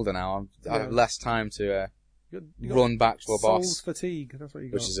getting older now. I have less time to you got run back to a Souls boss, fatigue. That's what you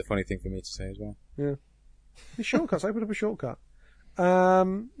got. which is a funny thing for me to say as well. Yeah. These shortcuts. Open up a shortcut.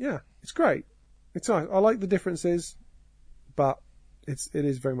 Yeah, it's great. It's nice. I like the differences, but it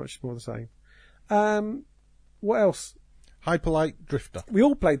is very much more the same. What else? Hyperlight Drifter. We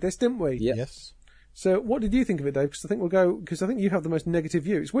all played this, didn't we? Yeah. Yes. So what did you think of it, Dave? Because I think you have the most negative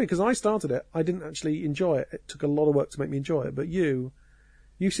view. It's weird because I started it. I didn't actually enjoy it. It took a lot of work to make me enjoy it. But you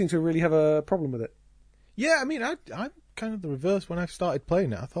seem to really have a problem with it. Yeah, I mean, I'm kind of the reverse. When I started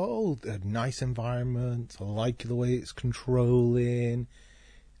playing it, I thought, oh, a nice environment. I like the way it's controlling.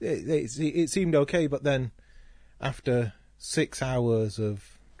 It seemed okay, but then after 6 hours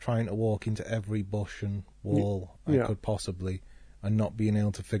of trying to walk into every bush and wall I could possibly, and not being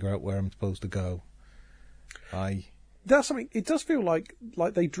able to figure out where I'm supposed to go, That's something. It does feel like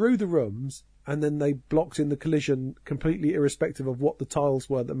they drew the rooms and then they blocked in the collision completely irrespective of what the tiles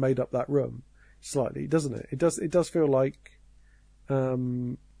were that made up that room. Slightly, doesn't it? It does feel like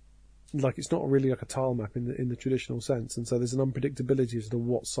it's not really like a tile map in the traditional sense, and so there's an unpredictability as to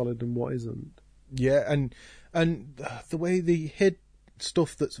what's solid and what isn't. Yeah, and the way they hid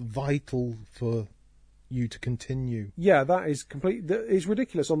stuff that's vital for you to continue. Yeah, that is it's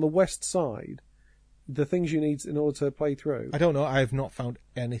ridiculous. On the west side, the things you need in order to play through. I don't know. I have not found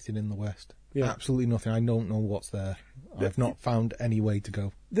anything in the West. Yeah. Absolutely nothing. I don't know what's there. I've not found any way to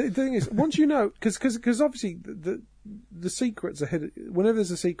go. The thing is, once you know, because obviously the secrets are hidden. Whenever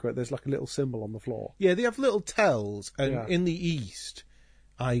there's a secret, there's like a little symbol on the floor. Yeah, they have little tells, and in the East,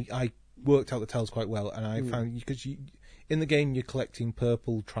 I worked out the tells quite well, and I found because in the game you're collecting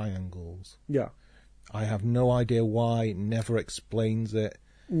purple triangles. Yeah, I have no idea why. It never explains it.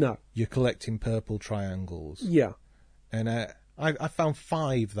 No, you're collecting purple triangles. Yeah, and I found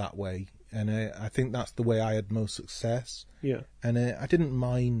 5 that way. And I think that's the way I had most success. Yeah. And I didn't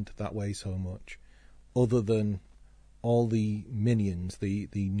mind that way so much, other than all the minions, the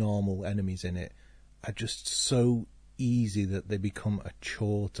normal enemies in it, are just so easy that they become a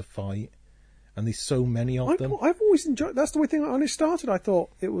chore to fight. And there's so many of them. I've always enjoyed. That's the way thing. When it started, I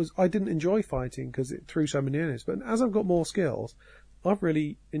thought I didn't enjoy fighting because it threw so many enemies. But as I've got more skills, I've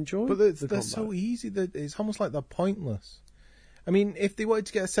really enjoyed. But they're so easy that it's almost like they're pointless. I mean, if they wanted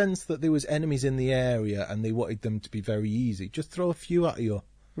to get a sense that there was enemies in the area and they wanted them to be very easy, just throw a few at you,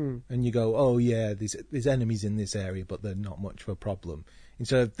 and you go, "Oh yeah, there's enemies in this area, but they're not much of a problem."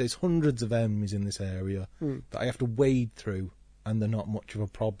 Instead of there's hundreds of enemies in this area that I have to wade through, and they're not much of a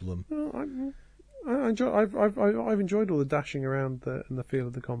problem. Well, I've enjoyed all the dashing around and the feel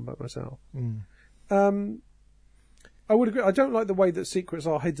of the combat myself. I would agree. I don't like the way that secrets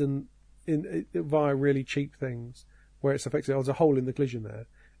are hidden via really cheap things, where it's effectively there's a hole in the collision there.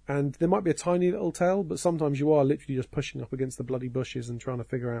 And there might be a tiny little tell, but sometimes you are literally just pushing up against the bloody bushes and trying to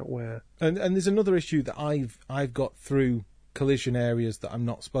figure out where. And there's another issue that I've got through collision areas that I'm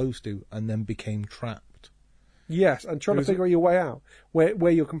not supposed to, and then became trapped. Yes, and trying to figure your way out,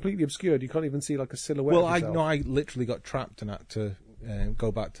 where you're completely obscured. You can't even see like a silhouette. Well, of yourself. I literally got trapped and had to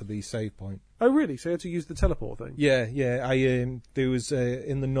go back to the save point. Oh, really? So you had to use the teleport thing? Yeah. There was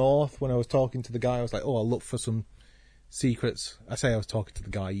in the north when I was talking to the guy. I was like, "Oh, I'll look for some secrets." I was talking to the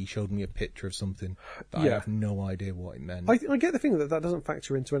guy. He showed me a picture of something that I have no idea what it meant. I get the feeling that doesn't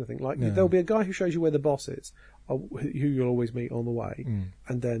factor into anything. Like there'll be a guy who shows you where the boss is, who you'll always meet on the way,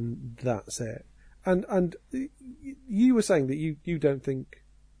 and then that's it. And you were saying that you don't think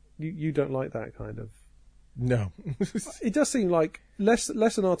you don't like that kind of. No. It does seem like less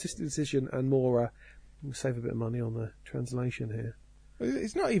an artistic decision and more we'll save a bit of money on the translation here.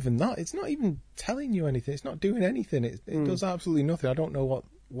 It's not even that. It's not even telling you anything. It's not doing anything. It does absolutely nothing. I don't know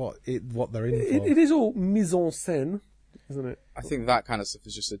what they're in for. It is all mise en scène, isn't it? I think that kind of stuff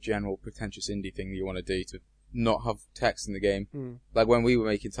is just a general pretentious indie thing that you want to do to not have text in the game. Like when we were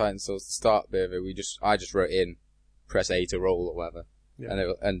making Titan Souls, the start bit of it, I just wrote in, press A to roll or whatever. Yeah.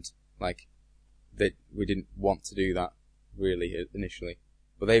 We didn't want to do that really initially,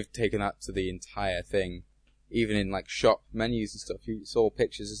 but they've taken that to the entire thing. Even in like shop menus and stuff, it's all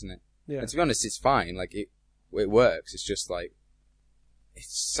pictures, isn't it? Yeah. And to be honest, it's fine. Like it works. It's just like it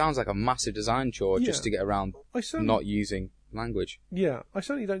sounds like a massive design chore just to get around not using language. Yeah, I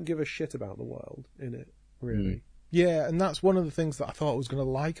certainly don't give a shit about the world in it, really. Yeah, and that's one of the things that I thought I was going to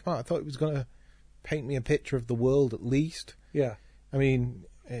like about it. I thought it was going to paint me a picture of the world at least. Yeah. I mean,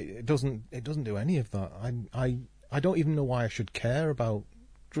 it doesn't do any of that. I don't even know why I should care about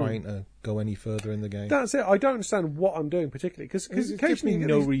trying to go any further in the game. That's it. I don't understand what I'm doing particularly because occasionally you get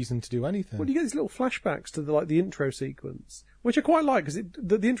no reason to do anything. Well, you get these little flashbacks to the intro sequence, which I quite like because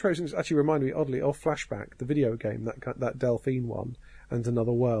the intro sequence actually reminded me oddly of Flashback, the video game, that Delphine one, and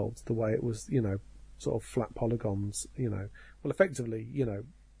Another World, the way it was, sort of flat polygons, well, effectively,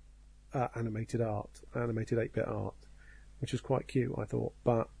 animated 8-bit art, which was quite cute, I thought.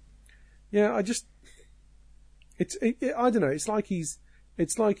 But yeah, I don't know. It's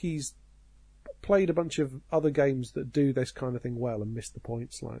like he's played a bunch of other games that do this kind of thing well and missed the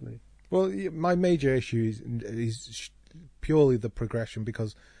point slightly. Well, my major issue is purely the progression,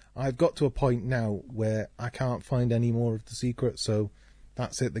 because I've got to a point now where I can't find any more of the secrets, so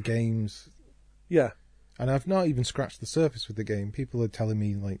that's it, the game's... Yeah. And I've not even scratched the surface with the game. People are telling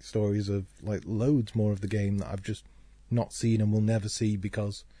me like stories of like loads more of the game that I've just not seen and will never see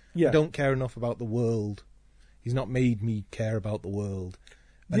because Yeah. I don't care enough about the world. He's not made me care about the world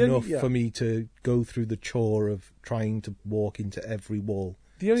The enough only- yeah. for me to go through the chore of trying to walk into every wall.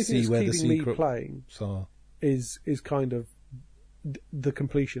 The only thing see that's where the keeping me secret- playing So is kind of the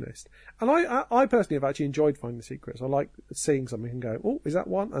completionist. And I personally have actually enjoyed finding the secrets. I like seeing something and go, oh, is that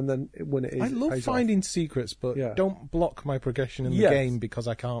one? And then when it is, I it love pays off. finding secrets, but Yeah. don't block my progression in the Yes. game because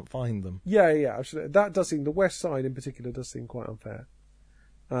I can't find them. Yeah, absolutely. That does seem, the west side in particular does seem quite unfair.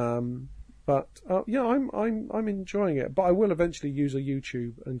 But yeah, I'm enjoying it. But I will eventually use a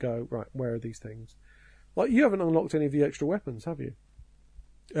YouTube and go, right, where are these things? Like, you haven't unlocked any of the extra weapons, have you?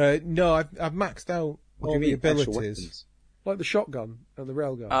 No, I've maxed out What do all you the mean, extra abilities. weapons? Like the shotgun and the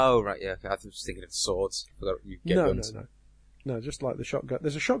railgun. Oh, right, yeah. Okay. I was thinking of swords. I forgot you get guns. No, just like the shotgun.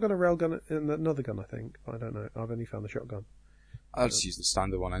 There's a shotgun, a railgun, and another gun, I think. I don't know. I've only found the shotgun. I'll just use the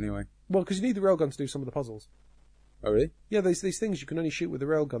standard one anyway. Well, because you need the railgun to do some of the puzzles. Oh, really? Yeah, there's these things you can only shoot with the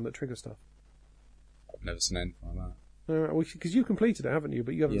railgun that trigger stuff. I've never seen anything like that. Because you completed it, haven't you?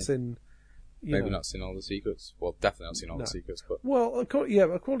 But you haven't Yeah. seen... Maybe not seen all the secrets. Well, definitely not seen all No. the secrets, but Well,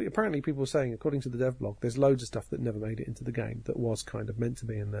 apparently people were saying, according to the dev blog, there's loads of stuff that never made it into the game that was kind of meant to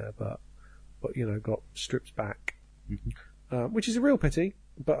be in there, but got stripped back. Which is a real pity,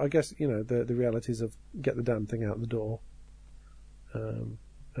 but I guess, the realities of get the damn thing out the door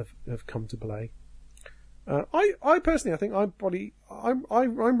have come to play. I personally, I think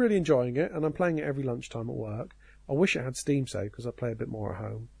I'm really enjoying it, and I'm playing it every lunchtime at work. I wish it had Steam Save because I play a bit more at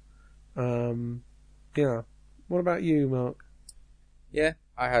home. Yeah. What about you, Mark? yeah,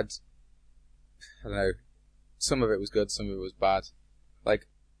 I don't know, some of it was good, some of it was bad. Like,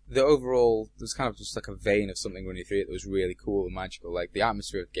 the overall, there was kind of just like a vein of something running through it that was really cool and magical. Like, the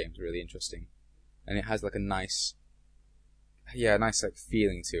atmosphere of the game is really interesting. And it has like a nice like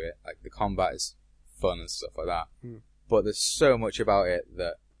feeling to it. Like, the combat is fun and stuff like that. But there's so much about it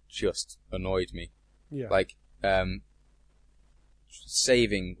that just annoyed me. Yeah. Like,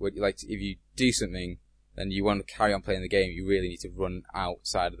 saving, like, if you do something and you want to carry on playing the game, you really need to run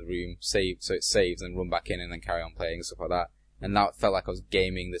outside of the room, save, so it saves, and run back in and then carry on playing and stuff like that. And that felt like I was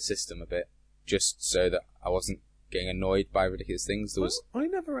gaming the system a bit, just so that I wasn't getting annoyed by ridiculous things. There was, I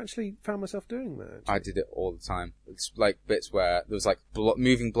never actually found myself doing that. I did it all the time. It's like bits where there was like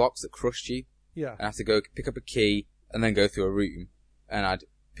moving blocks that crushed you, Yeah. and I had to go pick up a key and then go through a room, and I'd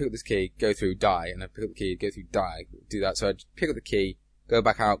pick up this key, go through, die, and I'd pick up the key, go through, die, do that. So I'd pick up the key, go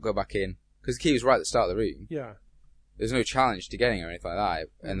back out, go back in, because the key was right at the start of the room. Yeah. There's no challenge to getting it or anything like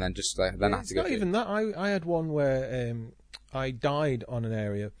that, and then just like, then I had It's to go not through. even that. I had one where I died on an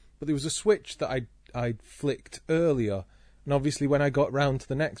area, but there was a switch that I'd flicked earlier, and obviously when I got round to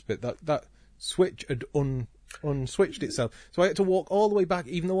the next bit, that switch had unswitched itself. So I had to walk all the way back,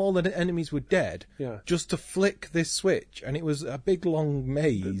 even though all the enemies were dead, Yeah. just to flick this switch, and it was a big long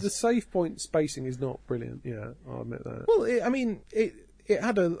maze. The save point spacing is not brilliant. Yeah, I'll admit that. Well, it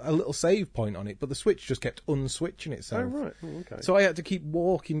had a little save point on it, but the switch just kept unswitching itself. Oh, right. Oh, okay. So I had to keep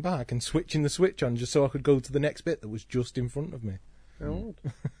walking back and switching the switch on just so I could go to the next bit that was just in front of me. How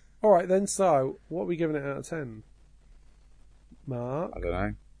odd. All right, then. So, what are we giving it out of 10? Mark? I don't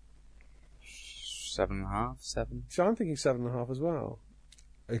know. 7.5, 7. So I'm thinking 7.5 as well.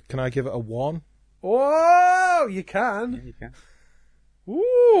 Can I give it a 1? Oh, you Yeah, can. you can.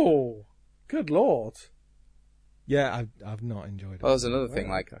 Ooh, good lord. Yeah, I've not enjoyed it. Well, there's another thing,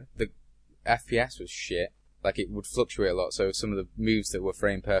 Right, like, okay. the FPS was shit. Like, it would fluctuate a lot, so some of the moves that were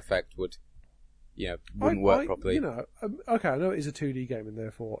frame perfect would, wouldn't work properly. Okay, I know it is a 2D game and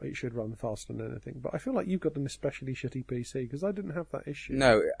therefore it should run faster than anything, but I feel like you've got an especially shitty PC because I didn't have that issue.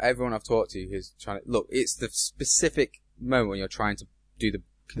 No, everyone I've talked to who's trying to... Look, it's the specific moment when you're trying to do the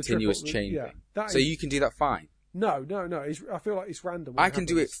continuous triple- chain yeah, thing. that So is- you can do that fine. No. I feel like it's random. when I can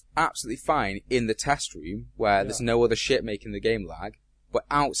do it happens. absolutely fine in the test room where there's no other shit making the game lag, but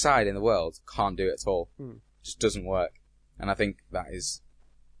outside in the world, can't do it at all. Just doesn't work. And I think that is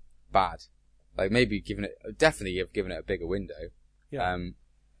bad. Like, maybe definitely have given it a bigger window. Yeah. And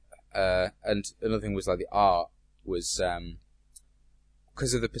another thing was, like, the art was,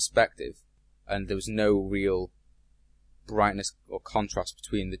 because of the perspective, and there was no real brightness or contrast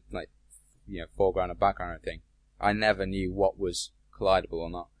between the, foreground and background or anything. I never knew what was collidable or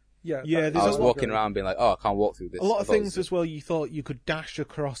not. Yeah, Yeah, that- there's I was a lot walking around being like, oh, I can't walk through this. A lot I of thought it things was- as well, you thought you could dash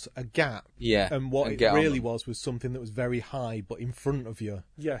across a gap. Yeah. And what and it get on really them. was something that was very high, but in front of you.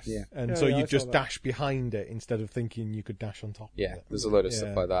 Yes. Yeah. And Yeah, so yeah, I you saw just that. dash behind it instead of thinking you could dash on top Yeah, of it. there's a load of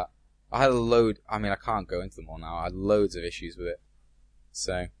stuff like that. I had a load, I can't go into them all now. I had loads of issues with it.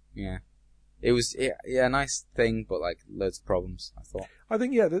 So, yeah. It was a nice thing, but like loads of problems. I thought. I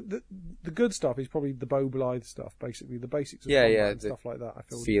think the good stuff is probably the Bo Blythe stuff, basically the basics of Yeah, combat yeah, and the stuff like that. I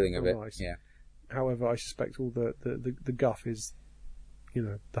feel feeling of it. nice. Yeah. However, I suspect all the guff is,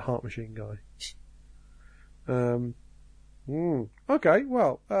 the Heart Machine guy. Okay,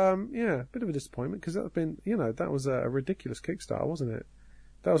 well, bit of a disappointment because that was a ridiculous Kickstarter, wasn't it?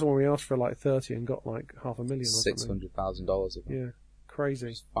 That was when we asked for like 30 and got like $500,000 or something. $600,000. Yeah,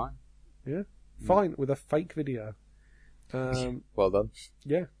 crazy. Fine. Yeah, fine with a fake video. Well done.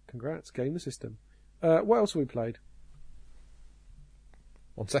 Yeah, congrats. Game the system. What else have we played?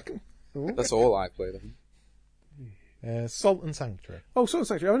 1 second. Ooh. That's all I played. I think. Salt and Sanctuary. Oh, Salt and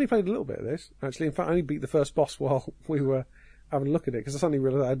Sanctuary. I only played a little bit of this, actually. In fact, I only beat the first boss while we were having a look at it, because I suddenly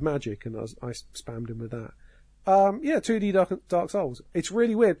realised I had magic, and I spammed him with that. 2D Dark Souls. It's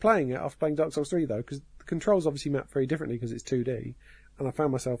really weird playing it after playing Dark Souls 3, though, because the controls obviously map very differently because it's 2D, and I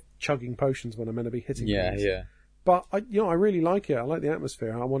found myself chugging potions when I'm meant to be hitting things. Yeah. But I really like it. I like the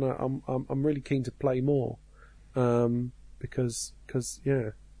atmosphere. I'm really keen to play more, because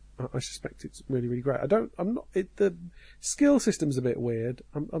I suspect it's really, really great. The skill system's a bit weird.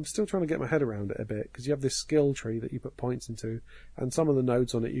 I'm still trying to get my head around it a bit, because you have this skill tree that you put points into, and some of the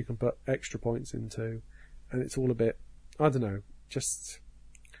nodes on it you can put extra points into, and it's all a bit, I don't know, just,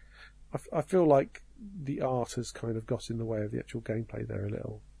 I feel like the art has kind of got in the way of the actual gameplay there a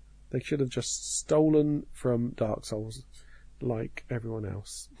little. They should have just stolen from Dark Souls like everyone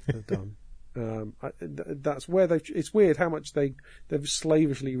else have done. That's where it's weird how much they've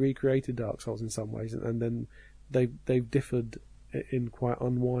slavishly recreated Dark Souls in some ways, and then they've differed in quite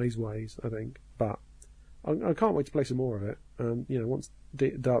unwise ways, I think. But I can't wait to play some more of it. Once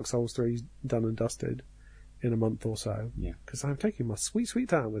Dark Souls 3's done and dusted in a month or so, because I'm taking my sweet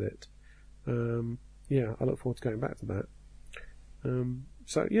time with it. I look forward to going back to that.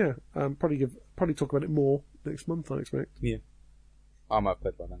 Probably talk about it more next month, I expect. Yeah. I might have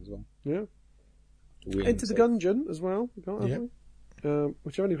played by then as well. Yeah. Enter the Gungeon as well, which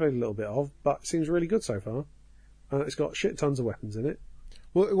I've only played a little bit of, but it seems really good so far. It's got shit tons of weapons in it.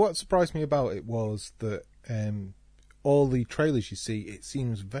 Well, what surprised me about it was that all the trailers you see, it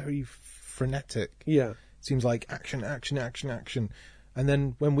seems very frenetic. Yeah. It seems like action. And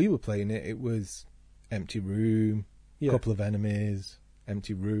then when we were playing it, it was empty room, couple of enemies,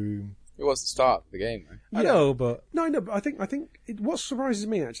 empty room. It was the start of the game, though. I know, but... No, but I think what surprises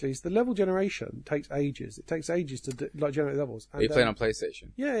me, actually, is the level generation takes ages. It takes ages to generate levels. Are you playing on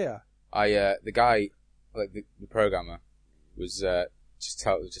PlayStation? Yeah. The guy, like the programmer, was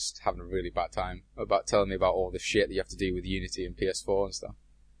just having a really bad time about telling me about all the shit that you have to do with Unity and PS4 and stuff.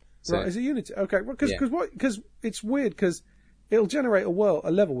 So, right, is it Unity? Okay, because it's weird, because it'll generate a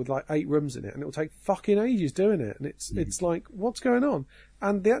level with like 8 rooms in it, and it'll take fucking ages doing it, and it's like, what's going on?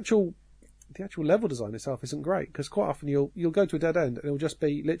 And the actual level design itself isn't great, because quite often you'll go to a dead end and it'll just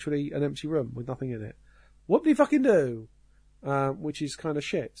be literally an empty room with nothing in it. What do you fucking do? Which is kind of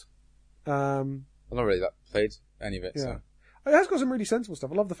shit. I've not really played any of it, so. It has got some really sensible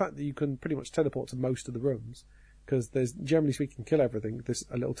stuff. I love the fact that you can pretty much teleport to most of the rooms, because there's, generally speaking, kill everything.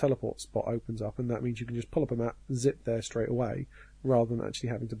 A little teleport spot opens up, and that means you can just pull up a map, zip there straight away, rather than actually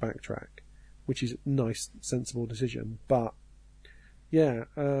having to backtrack, which is a nice, sensible decision. But yeah,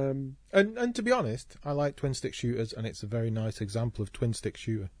 and to be honest, I like twin stick shooters, and it's a very nice example of twin stick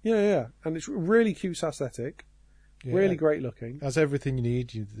shooter. Yeah, and it's really cute aesthetic, really great looking. Has everything you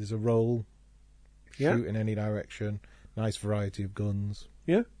need. There's a roll, shoot in any direction, nice variety of guns.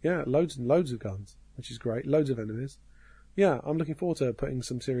 Yeah, loads and loads of guns, which is great. Loads of enemies. Yeah, I'm looking forward to putting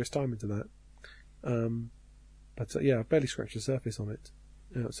some serious time into that. But I've barely scratched the surface on it.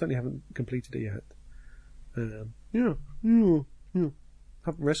 Certainly haven't completed it yet.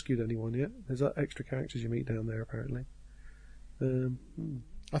 Haven't rescued anyone yet. There's extra characters you meet down there, apparently.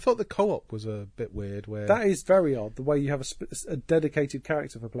 I thought the co-op was a bit weird. Where that is very odd. The way you have a dedicated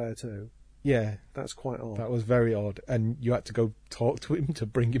character for player 2. Yeah, that's quite odd. That was very odd, and you had to go talk to him to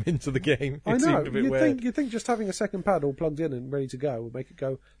bring him into the game. I know. Seemed a bit weird. You'd think just having a second pad all plugged in and ready to go would make it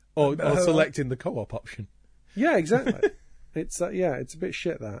go. Or selecting the co-op option. Yeah, exactly. It's a bit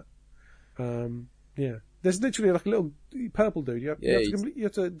shit that. There's literally like a little purple dude. You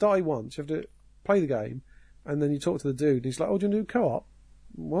have to die once. You have to play the game, and then you talk to the dude. And he's like, "Oh, do you want to do co-op?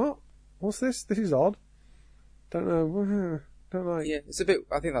 What? What's this? This is odd. Don't know. Don't like." Yeah, it's a bit.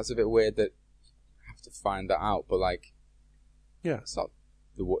 I think that's a bit weird that you have to find that out. But like, it's not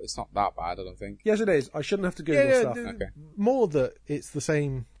that bad. I don't think. Yes, it is. I shouldn't have to Google stuff. Okay. More that it's the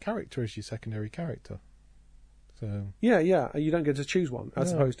same character as your secondary character. So yeah, you don't get to choose one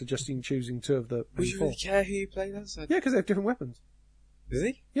as opposed to just choosing 2 of the. Would you really care who you play as? Yeah, because they have different weapons. Does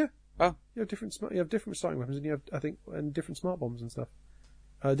he? Yeah. Oh. You have different starting weapons, and you have, I think, and different smart bombs and stuff.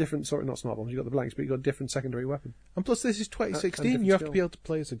 Not smart bombs. You've got the blanks, but you've got a different secondary weapon. And plus, this is 2016. You have to be able to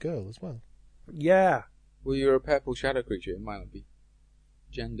play as a girl as well. Yeah. Well, you're a purple shadow creature. It might not be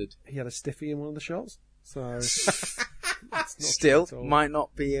gendered. He had a stiffy in one of the shots, so... Still, might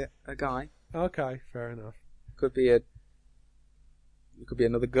not be a guy. Okay, fair enough. It could be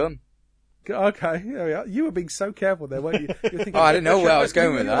another gun. Okay, there we are. You were being so careful there, weren't you? You were thinking, I didn't know where I was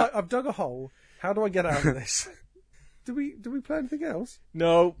going with that. Like, I've dug a hole. How do I get out of this? Do we play anything else?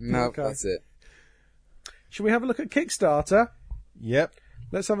 No. Okay. That's it. Should we have a look at Kickstarter? Yep.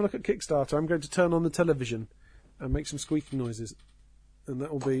 Let's have a look at Kickstarter. I'm going to turn on the television and make some squeaking noises. And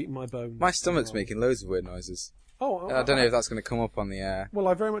that will be my bones. My stomach's making loads of weird noises. Oh, I don't know if that's going to come up on the air. Well,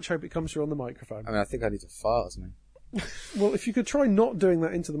 I very much hope it comes through on the microphone. I mean, I think I need to fart or something. Well, if you could try not doing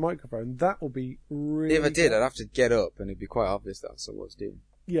that into the microphone, that will be really... If I did, I'd have to get up and it'd be quite obvious that's what I was doing.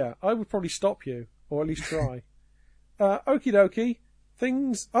 Yeah, I would probably stop you, or at least try. Okie dokie.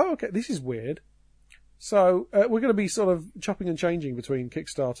 Things... Oh, okay, this is weird. So, we're going to be sort of chopping and changing between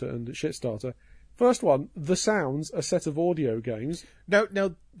Kickstarter and Shitstarter. First one, The Sounds, a set of audio games. Now,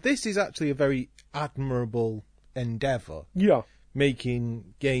 this is actually a very admirable endeavour. Yeah.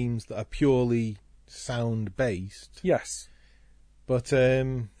 Making games that are purely sound-based. Yes. But,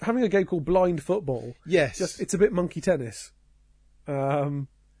 having a game called Blind Football. yes. It's a bit monkey tennis.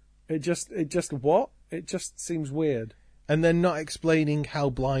 It just seems weird. And then not explaining how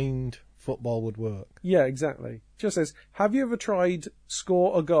blind football would work. Yeah, exactly. Just says, have you ever tried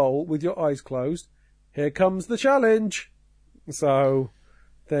score a goal with your eyes closed? Here comes the challenge. So,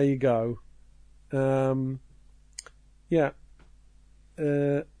 there you go. Yeah.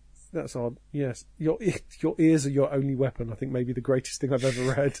 That's odd. Yes. Your ears are your only weapon. I think maybe the greatest thing I've ever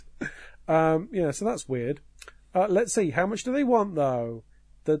read. Yeah, so that's weird. Let's see. How much do they want, though?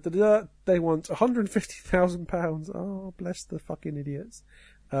 They want £150,000. Oh, bless the fucking idiots.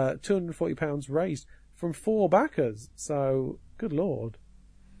 £240 raised from 4 backers. So, good lord.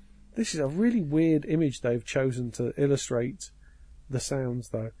 This is a really weird image they've chosen to illustrate the sounds,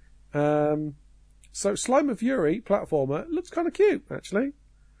 though. So, Slime of Fury, platformer, looks kind of cute, actually.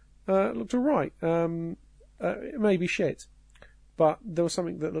 Looked alright. It may be shit, but there was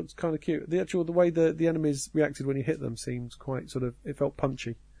something that looked kind of cute. The way the enemies reacted when you hit them seemed quite sort of, it felt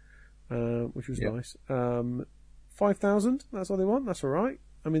punchy, which was nice. 5,000, that's all they want, that's alright.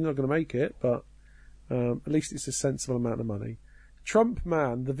 I mean, they're not going to make it, but at least it's a sensible amount of money. Trump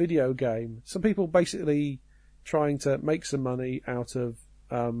Man, the video game. Some people basically trying to make some money out of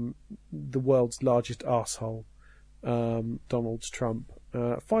the world's largest arsehole, Donald Trump.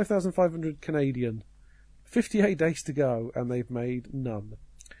 5,500 Canadian. 58 days to go, and they've made none.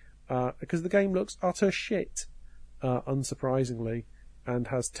 Because the game looks utter shit, unsurprisingly, and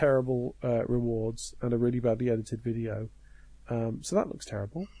has terrible rewards and a really badly edited video. So that looks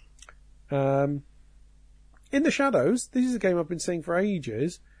terrible. In the Shadows, this is a game I've been seeing for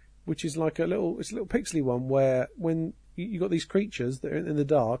ages, which is like it's a little pixely one where when you got these creatures that are in the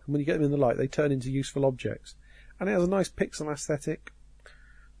dark, and when you get them in the light, they turn into useful objects. And it has a nice pixel aesthetic.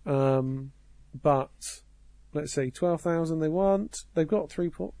 But let's see, 12,000 they want. They've got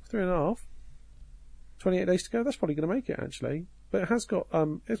 3.5. 28 days to go. That's probably going to make it, actually. But it's got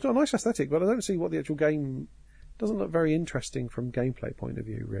a nice aesthetic, but I don't see what the actual game doesn't look very interesting from gameplay point of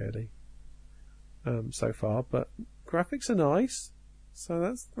view, really. So far, but graphics are nice,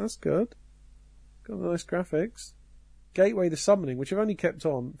 so that's good. Got nice graphics. Gateway the Summoning, which I've only kept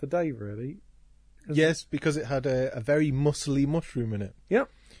on for Dave, really. Yes, because it had a very muscly mushroom in it. Yep,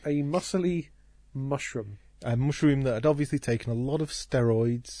 a muscly mushroom. A mushroom that had obviously taken a lot of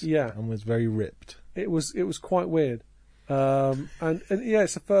steroids. Yeah. And was very ripped. It was quite weird. And yeah,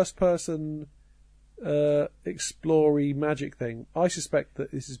 it's a first person explory magic thing. I suspect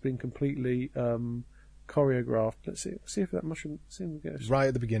that this has been completely choreographed. Let's see if that mushroom. Right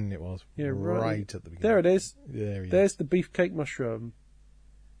at the beginning, it was. Yeah, right at the beginning. There it is. There's the beefcake mushroom.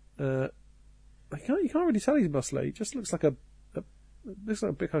 You can't really tell he's muscly. It just looks like a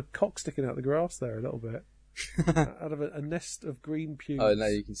big cock sticking out the grass there a little bit, out of a nest of green pubes. Oh no,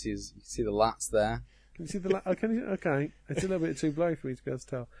 you can see the lats there. Can you see the okay, it's a little bit too blurry for me to be able to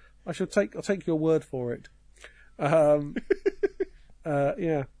tell. I'll take your word for it.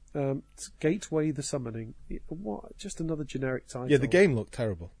 Yeah. It's Gateway the Summoning. What? Just another generic title. Yeah, the game looked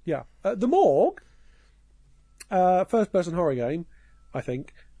terrible. Yeah. The Morgue. First-person horror game, I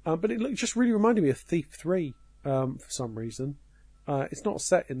think. But it just really reminded me of Thief 3 for some reason. It's not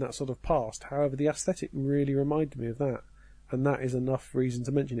set in that sort of past. However, the aesthetic really reminded me of that. And that is enough reason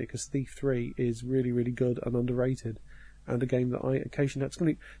to mention it, because Thief 3 is really, really good and underrated. and a game that I occasionally... It's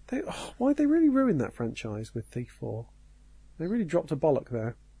going to why'd they really ruin that franchise with Thief 4? They really dropped a bollock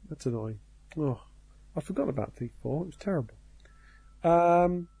there. That's annoying. Oh, I forgot about Thief 4. It was terrible.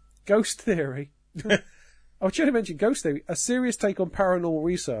 Ghost Theory. I should have mentioned Ghost Theory, a serious take on paranormal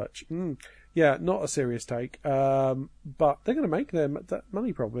research. Yeah, not a serious take. But they're going to make that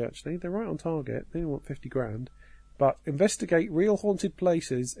money probably, actually. They're right on target. They want 50 grand. But investigate real haunted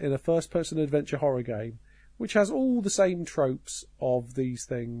places in a first-person adventure horror game, which has all the same tropes of these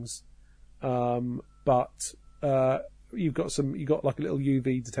things. But you've got like a little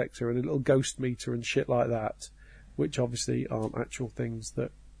UV detector and a little ghost meter and shit like that, which obviously aren't actual things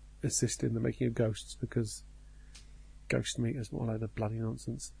that assist in the making of ghosts, because ghost meters, what a load of bloody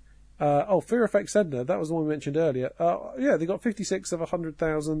nonsense. Fear Effect Sender, that was the one we mentioned earlier. Yeah, they got 56 of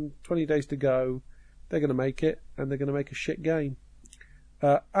 100,000, 20 days to go. They're going to make it, and they're going to make a shit game.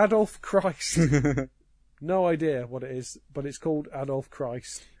 Adolf Christ. No idea what it is, but it's called Adolf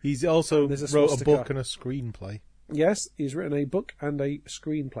Christ. He's also wrote a book and a screenplay. Yes, he's written a book and a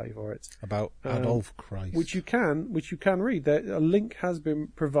screenplay for it. About Adolf Christ. Which you can read. A link has been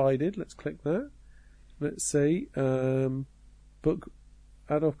provided. Let's click that. Let's see. Book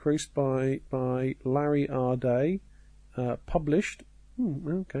Adolf Christ by Larry R. Day. Published.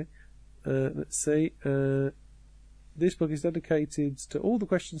 Okay. Let's see. This book is dedicated to all the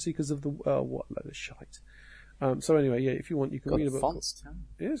question seekers of the... what a load of shite. So anyway, yeah, if you want, you can read a book. Fonts,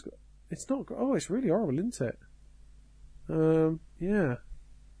 yeah, it's not... Oh, it's really horrible, isn't it? Yeah.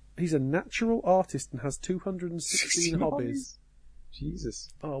 He's a natural artist and has 216 hobbies.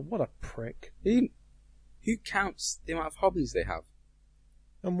 Jesus. Oh, what a prick. Who counts the amount of hobbies they have?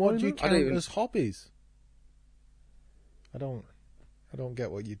 And what do you count even... as hobbies? I don't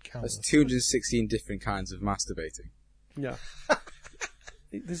get what you'd count. There's 216 different kinds of masturbating. Yeah.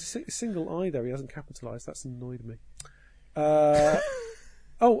 There's a single I there he hasn't capitalised. That's annoyed me.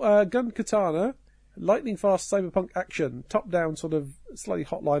 Gun Katana. Lightning fast cyberpunk action. Top-down sort of slightly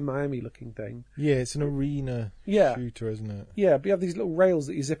Hotline Miami looking thing. Yeah, it's an arena shooter, isn't it? Yeah, but you have these little rails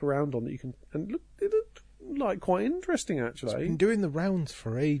that you zip around on that you can... And look, it looked like quite interesting, actually. It's been doing the rounds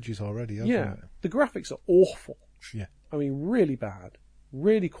for ages already, hasn't it? The graphics are awful. Yeah. I mean, really bad.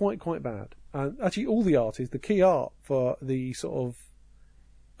 Really quite bad. And actually, all the art is the key art for the sort of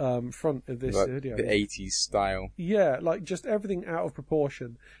front of this video. The 80s style. Yeah, like just everything out of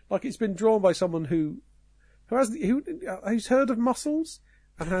proportion. Like it's been drawn by someone who's heard of muscles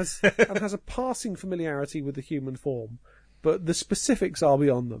and has a passing familiarity with the human form, but the specifics are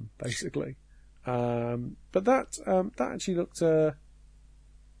beyond them, basically. But that actually looked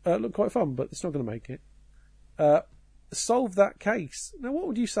quite fun, but it's not going to make it. Solve That Case. Now, what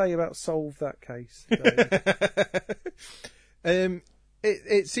would you say about Solve That Case, Dave?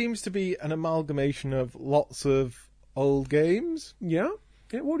 It seems to be an amalgamation of lots of old games. Yeah?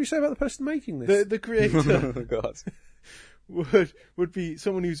 What would you say about the person making this? The creator Oh, God. would be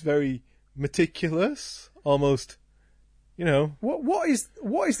someone who's very meticulous, almost, What is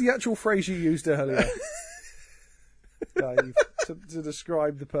the actual phrase you used earlier, Dave, to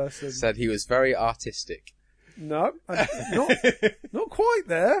describe the person? Said he was very artistic. No, not quite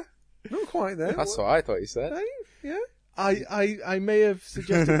there. Not quite there. That's what I thought you said. Dave? Yeah. I may have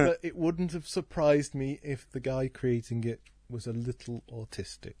suggested that it wouldn't have surprised me if the guy creating it was a little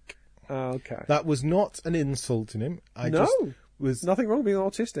autistic. Okay. That was not an insult in him. Was nothing wrong with being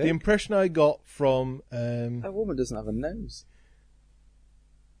autistic. The impression I got from That woman doesn't have a nose.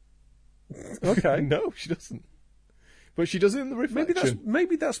 Okay. No, she doesn't. But she does it in the reflection.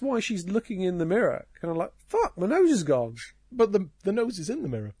 Maybe that's why she's looking in the mirror, kind of like, fuck, my nose is gone. But the nose is in the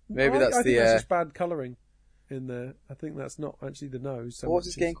mirror. Maybe I think that's just bad colouring in there. I think that's not actually the nose. So what's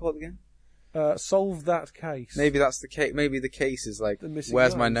this game called again? Solve That Case. Maybe that's the case. Maybe the case is like,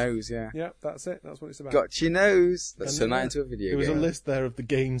 where's my nose? Yeah. Yeah, that's it. That's what it's about. Got your nose. Let's turn that into a video game. There was a list there of the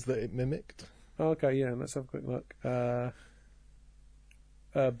games that it mimicked. Okay, yeah, let's have a quick look.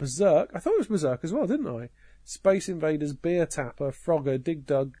 Berserk. I thought it was Berserk as well, didn't I? Space Invaders, Beer Tapper, Frogger, Dig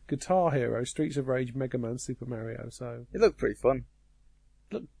Dug, Guitar Hero, Streets of Rage, Mega Man, Super Mario. So it looked pretty fun.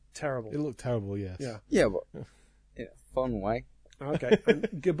 Looked terrible. It looked terrible, yes. Yeah. Yeah, but in a fun way. Okay. And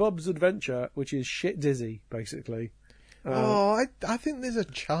Gabub's Adventure, which is shit dizzy, basically. I think there's a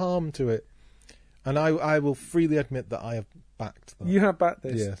charm to it. And I will freely admit that I have backed that. You have backed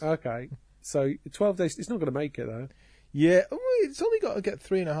this? Yes. Okay. So 12 days, it's not going to make it though. Yeah, it's only got to get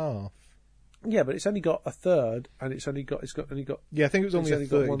 3.5. Yeah, but it's only got a third, and it's only got. Yeah, I think it was only a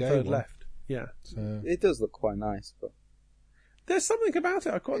 30-day one third left. Yeah, so. It does look quite nice, but there's something about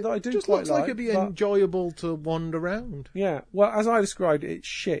it that I do just quite looks like it'd be enjoyable to wander around. Yeah, well, as I described it, it's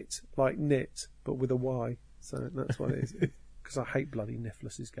shit like knit, but with a Y. So that's what it is. Because I hate bloody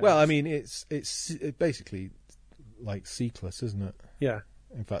Nifflus's games. Well, I mean, it's basically like Seekless, isn't it? Yeah.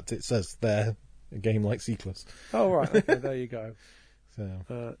 In fact, it says there, a game like Seekless. Oh, right. Okay, there you go.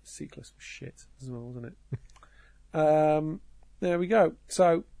 So Seekless was shit as well, wasn't it? There we go.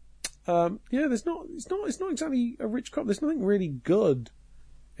 So, yeah, it's not exactly a rich crop. There's nothing really good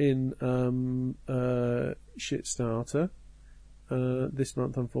in Shitstarter this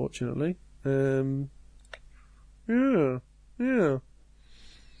month, unfortunately. Yeah.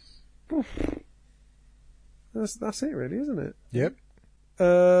 That's it, really, isn't it? Yep.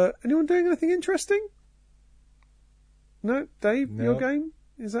 Anyone doing anything interesting? No, Dave, No. your game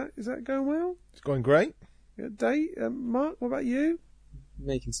is that going well? It's going great. Yeah, Dave, Mark, what about you?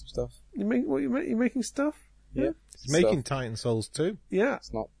 Making some stuff. You making stuff? Yeah. It's making Titan Souls 2. Yeah.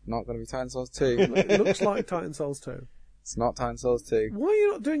 It's not going to be Titan Souls 2. It looks like Titan Souls 2. It's not Titan Souls 2. Why are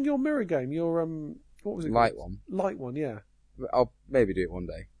you not doing your mirror game? Your what was it? Light called? one. Light one, yeah. I'll maybe do it one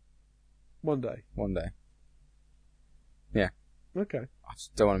day. One day. One day. Yeah. Okay. I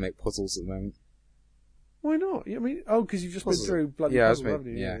just don't want to make puzzles at the moment. Why not? I mean, because you've just Puzzles. been through bloody Yeah, I puzzles, was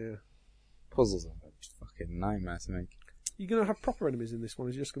haven't you? yeah. Yeah. Puzzles are just fucking nightmare to make. You're going to have proper enemies in this one.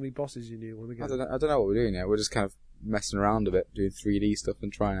 It's just going to be bosses you knew one again. I don't know what we're doing yet. We're just kind of messing around a bit, doing 3D stuff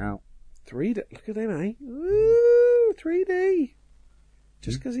and trying it out. 3D. Look at him, eh? Ooh, 3D.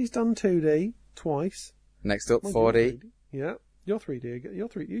 Just because he's done 2D twice. Next up, Monkey 4D. 3D. Yeah, you're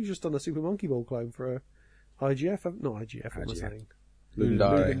 3D. You've just done a Super Monkey Ball clone for a IGF. Not IGF, what am I IGF. saying? Ludum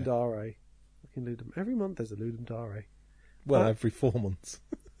Dare. Ludum Dare. Fucking Ludum. Every month there's a Ludum Dare. Well, every 4 months.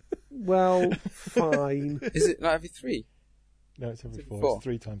 Well, fine. Is it not every 3? No, it's every Is it 4. four? It's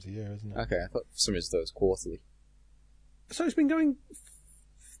 3 times a year, isn't it? Okay, I thought for some reason it was quarterly. So it's been going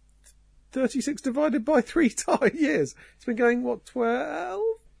 36 divided by 3 years. It's been going, what, 12?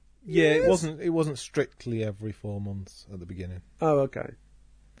 Yeah, years? it wasn't strictly every 4 months at the beginning. Oh, okay.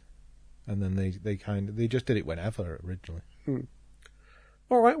 And then they just did it whenever originally.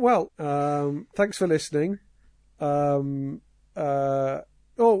 All right, well, thanks for listening. You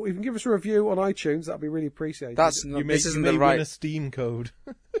can give us a review on iTunes. That'd be really appreciated. This isn't the win right. a Steam code.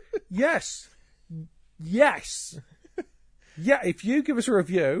 Yes. Yeah, if you give us a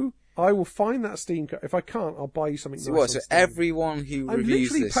review, I will find that Steam code. If I can't, I'll buy you something So nice what? on So Steam. everyone who I'm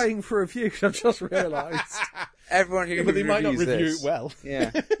reviews literally this, paying for reviews, I've just realised. everyone who But they might not reviews review this, it well.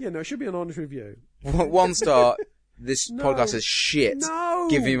 Yeah, Yeah, no, it should be an honest review. 1 star. This No. podcast is shit. No!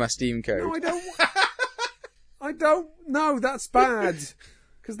 Give me my Steam code. No, I don't. No, that's bad.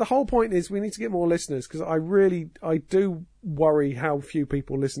 Because the whole point is we need to get more listeners, because I do worry how few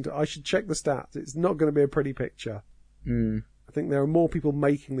people listen to it. I should check the stats. It's not going to be a pretty picture. I think there are more people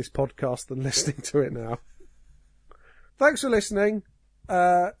making this podcast than listening to it now. Thanks for listening.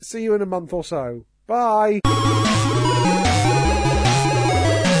 See you in a month or so. Bye.